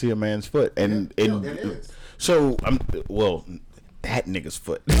wants to see a man's foot, and there is. So that nigga's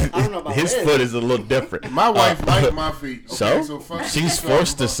foot. I don't know about his foot is a little different. My wife liked my feet. Okay, So fuck she's you.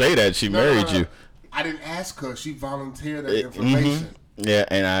 forced to say that she married you. I didn't ask her. She volunteered that information. Mm-hmm. Yeah,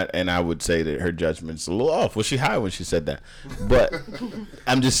 and I would say that her judgment's a little off. Was she high when she said that? But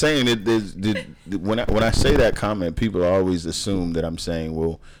I'm just saying that when I say that comment, people always assume that I'm saying,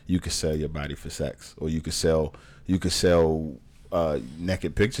 well, you could sell your body for sex, or you could sell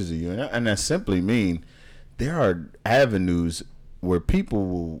naked pictures of you, and I simply mean there are avenues where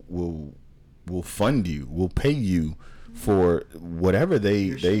people will fund you, will pay you for whatever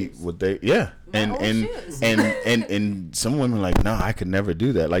and some women are like, no, I could never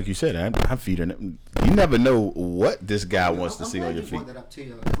do that. Like you said, my feet are. You never know what this guy wants to see on your feet. I'm glad you brought that up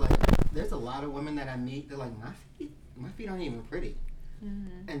too. It's like there's a lot of women that I meet. They're like, my feet aren't even pretty.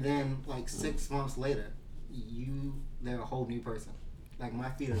 Mm-hmm. And then like 6 months later, they're a whole new person. Like my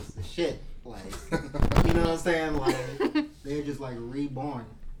feet are the shit. Like you know what I'm saying? Like they're just like reborn,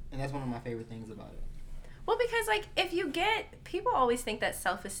 and that's one of my favorite things about it. Well, because like people always think that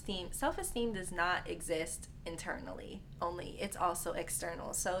self-esteem does not exist internally only. It's also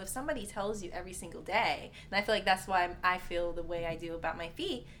external. So if somebody tells you every single day, and I feel like that's why I feel the way I do about my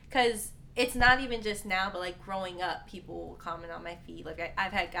feet, because it's not even just now, but like growing up, people will comment on my feet. Like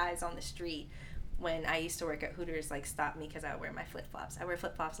I've had guys on the street when I used to work at Hooters, like stop me because I would wear my flip-flops. I wear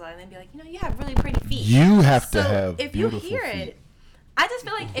flip-flops a lot, and they'd be like, you have really pretty feet. You have to have if beautiful you hear feet. it, I just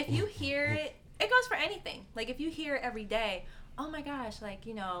feel like if you hear it, it goes for anything. Like if you hear it every day, oh my gosh, like,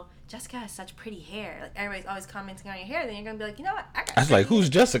 Jessica has such pretty hair. Like everybody's always commenting on your hair, then you're going to be like, you know what? I was like, who's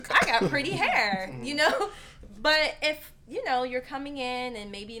Jessica? I got pretty hair, But if, you're coming in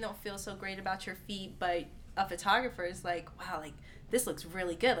and maybe you don't feel so great about your feet, but a photographer is like, wow, like this looks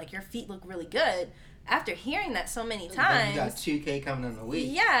really good. Like your feet look really good. After hearing that so many times, you got 2K coming in a week.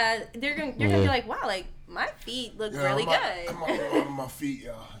 Yeah, you're gonna be like, wow, like my feet look really good. I'm all on my feet,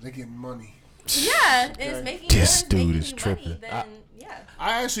 y'all. They're getting money. Yeah, it's making this dude making is you tripping. money, then, yeah.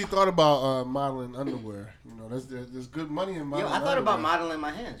 I actually thought about modeling underwear. There's good money in modeling. I thought underwear. about modeling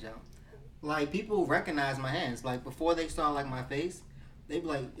my hands, yo. Like people recognize my hands. Like before they saw like my face, they'd be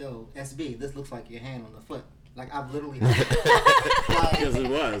like, "Yo, SB, this looks like your hand on the foot." Like I've literally. Because it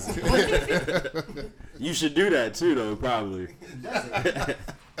was. You should do that too, though. Probably. Does it?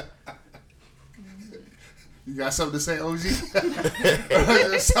 You got something to say, OG?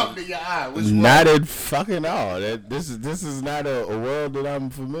 There's something in your eye. Which Not one? at fucking all. This is not a world that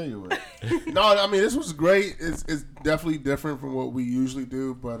I'm familiar with. No, I mean this was great. It's definitely different from what we usually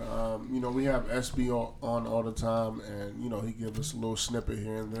do, but we have SB on all the time, and he gives us a little snippet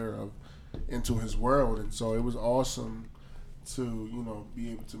here and there of into his world, and so it was awesome to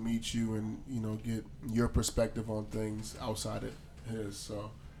be able to meet you and get your perspective on things outside of his.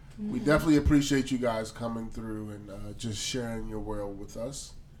 So. We definitely appreciate you guys coming through and just sharing your world with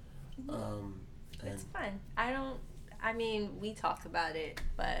us. It's fun. We talk about it,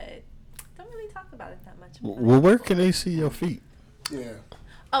 but don't really talk about it that much. Well, where can they see your feet? Yeah.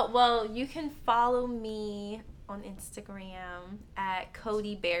 Oh, well, you can follow me on Instagram at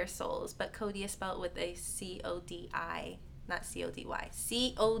Codi Bare Souls, but Codi is spelled with a C-O-D-I, not C-O-D-Y.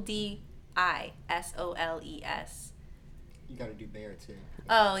 C-O-D-I-S-O-L-E-S. You gotta do Bare too.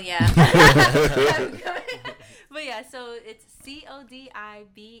 Oh, yeah. But yeah, so it's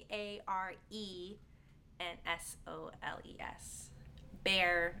CODIBARE and SOLES.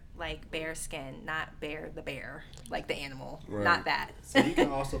 Bear, like bear skin, not bear the bear, like the animal. Right. Not that. So you can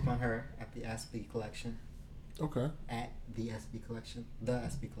also find her at the SB Collection. Okay. At the SB Collection. The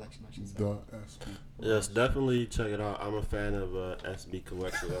SB Collection, I should say. The SB. Yes, definitely check it out. I'm a fan of SB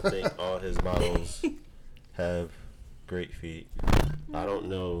Collection. I think all his models have great feet. I don't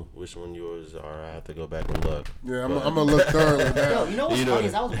know which one yours are. I have to go back and look. Yeah, I'm gonna look thoroughly now. Yo, you know what's funny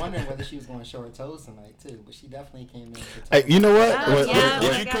is I was wondering whether she was going to show her toes tonight too, but she definitely came in. Hey, you know what? Oh, yeah,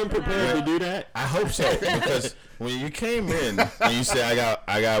 Did I you got come to prepared to know. do that? I hope so, because when you came in and you said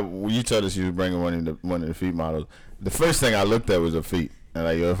you told us you was bringing one of the feet models. The first thing I looked at was her feet. And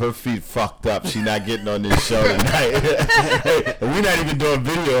like, if her feet fucked up, she not getting on this show tonight. We're not even doing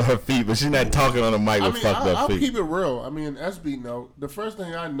video of her feet, but she's not talking on the mic with fucked up I'll feet. keep it real. I mean, SB note, the first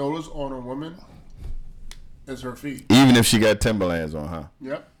thing I notice on a woman is her feet. Even if she got Timberlands on, huh?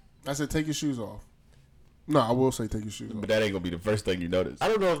 Yep. I said, take your shoes off. No, I will say take your shoes off. But that ain't gonna be the first thing you notice. I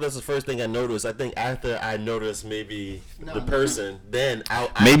don't know if that's the first thing I noticed. I think after I noticed maybe the person, then I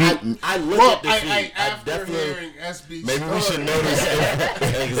look at the feet. After hearing SB Maybe we should story- notice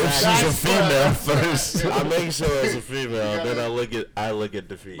if she's a female first. I make sure it's a female. Then I look at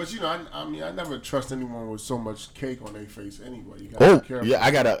the feet. But you know, I mean, I never trust anyone with so much cake on their face anyway. You gotta be careful. Yeah,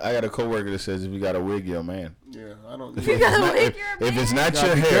 I got a coworker that says if you got a wig, you're a man. Yeah, I don't. You gotta wig your If it's man. not You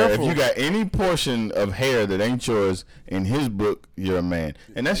your gotta be hair, careful. if you got any portion of hair that ain't yours, in his book, you're a man,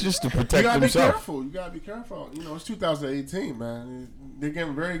 and that's just to You protect gotta himself. be careful. You gotta be careful. You know, it's 2018, man. They're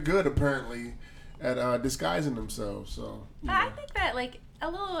getting very good apparently at disguising themselves. So you I know. think that like a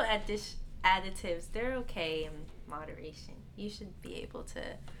little additives, they're okay in moderation. You should be able to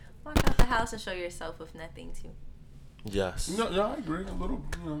walk out the house and show yourself with nothing too. Yes. No, I agree. A little,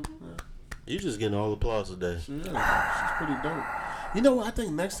 you know. Yeah. You just getting all applause today. Yeah, she's pretty dope. You know what? I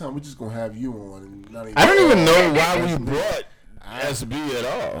think next time we're just gonna have you on. And not even I don't even know why we brought SB at I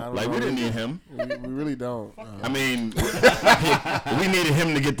all. don't Like, we know didn't either. need him. We really don't. I mean, we needed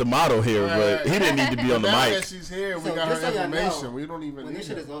him to get the model here, but he didn't need to be on the now mic. that she's here, we So got just her so y'all information. know, We don't even when need this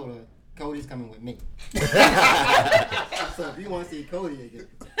shit her. is over, Cody's coming with me. So if you want to see Cody again,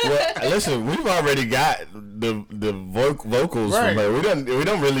 Well, listen, we've already got the vocals Right. from her. We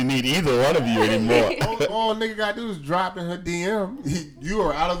don't really need either one of you anymore. All nigga gotta do is drop in her DM. You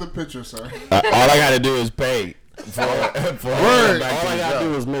are out of the picture, sir. All I gotta do is pay for Word. All I gotta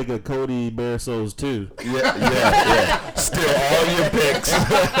do is make a Codi Bare Souls 2. yeah. Steal all your pics.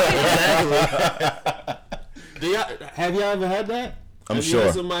 Have y'all ever had that? I'm Have sure. you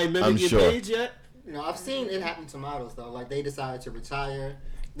had somebody mimic I'm your sure. page yet? you know, I've seen it happen to models though. Like they decided to retire.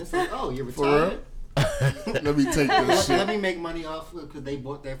 It's like, oh, you're For real? retired. Let me take this Let shit. me make money off because they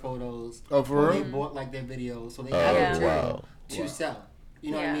bought their photos. Oh, for or real? They bought like their videos, so they Oh, have Yeah. material wow. to sell.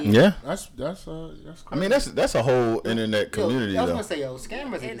 You know what Yeah. I mean? Yeah. That's I mean, that's a whole internet community, I was though. gonna say,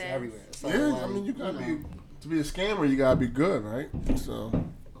 scammers are It just is. everywhere. So, Yeah, like, I mean, you gotta know, be to be a scammer. You gotta be good, right? So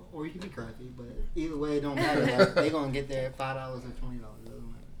or you can be crafty, but either way, it don't matter. Like, they gonna get their $5 or $20. Doesn't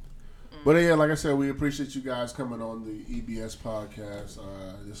matter. But yeah, like I said, we appreciate you guys coming on the EBS podcast.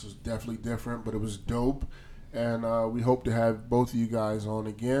 This was definitely different, but it was dope, and we hope to have both of you guys on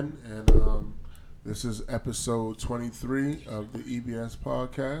again. And this is episode 23 of the EBS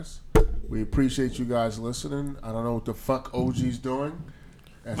podcast. We appreciate you guys listening. I don't know what the fuck OG's doing.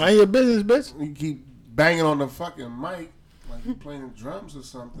 Mind your business, bitch. You keep banging on the fucking mic like you playing drums or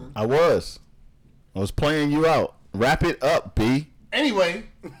something. I was playing you out. Wrap it up, B. Anyway,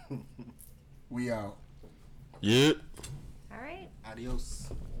 we out. Yeah. All right. Adios.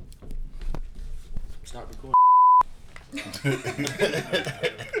 Stop recording.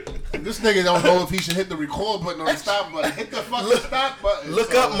 This nigga don't know if he should hit the record button or the stop button. Hit the fucking stop button.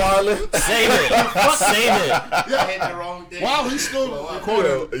 Look up, Marlon. Save it. Save it. Yeah. Hit the wrong thing. Wow, he's still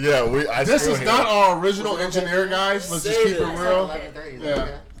recording. Yeah, This is not our original engineer, guys. Let's just keep it real. 11:30. Yeah,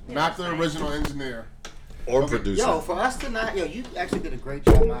 Okay. not the original engineer. Or producer. Yo, for us to not, you actually did a great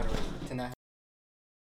job moderating.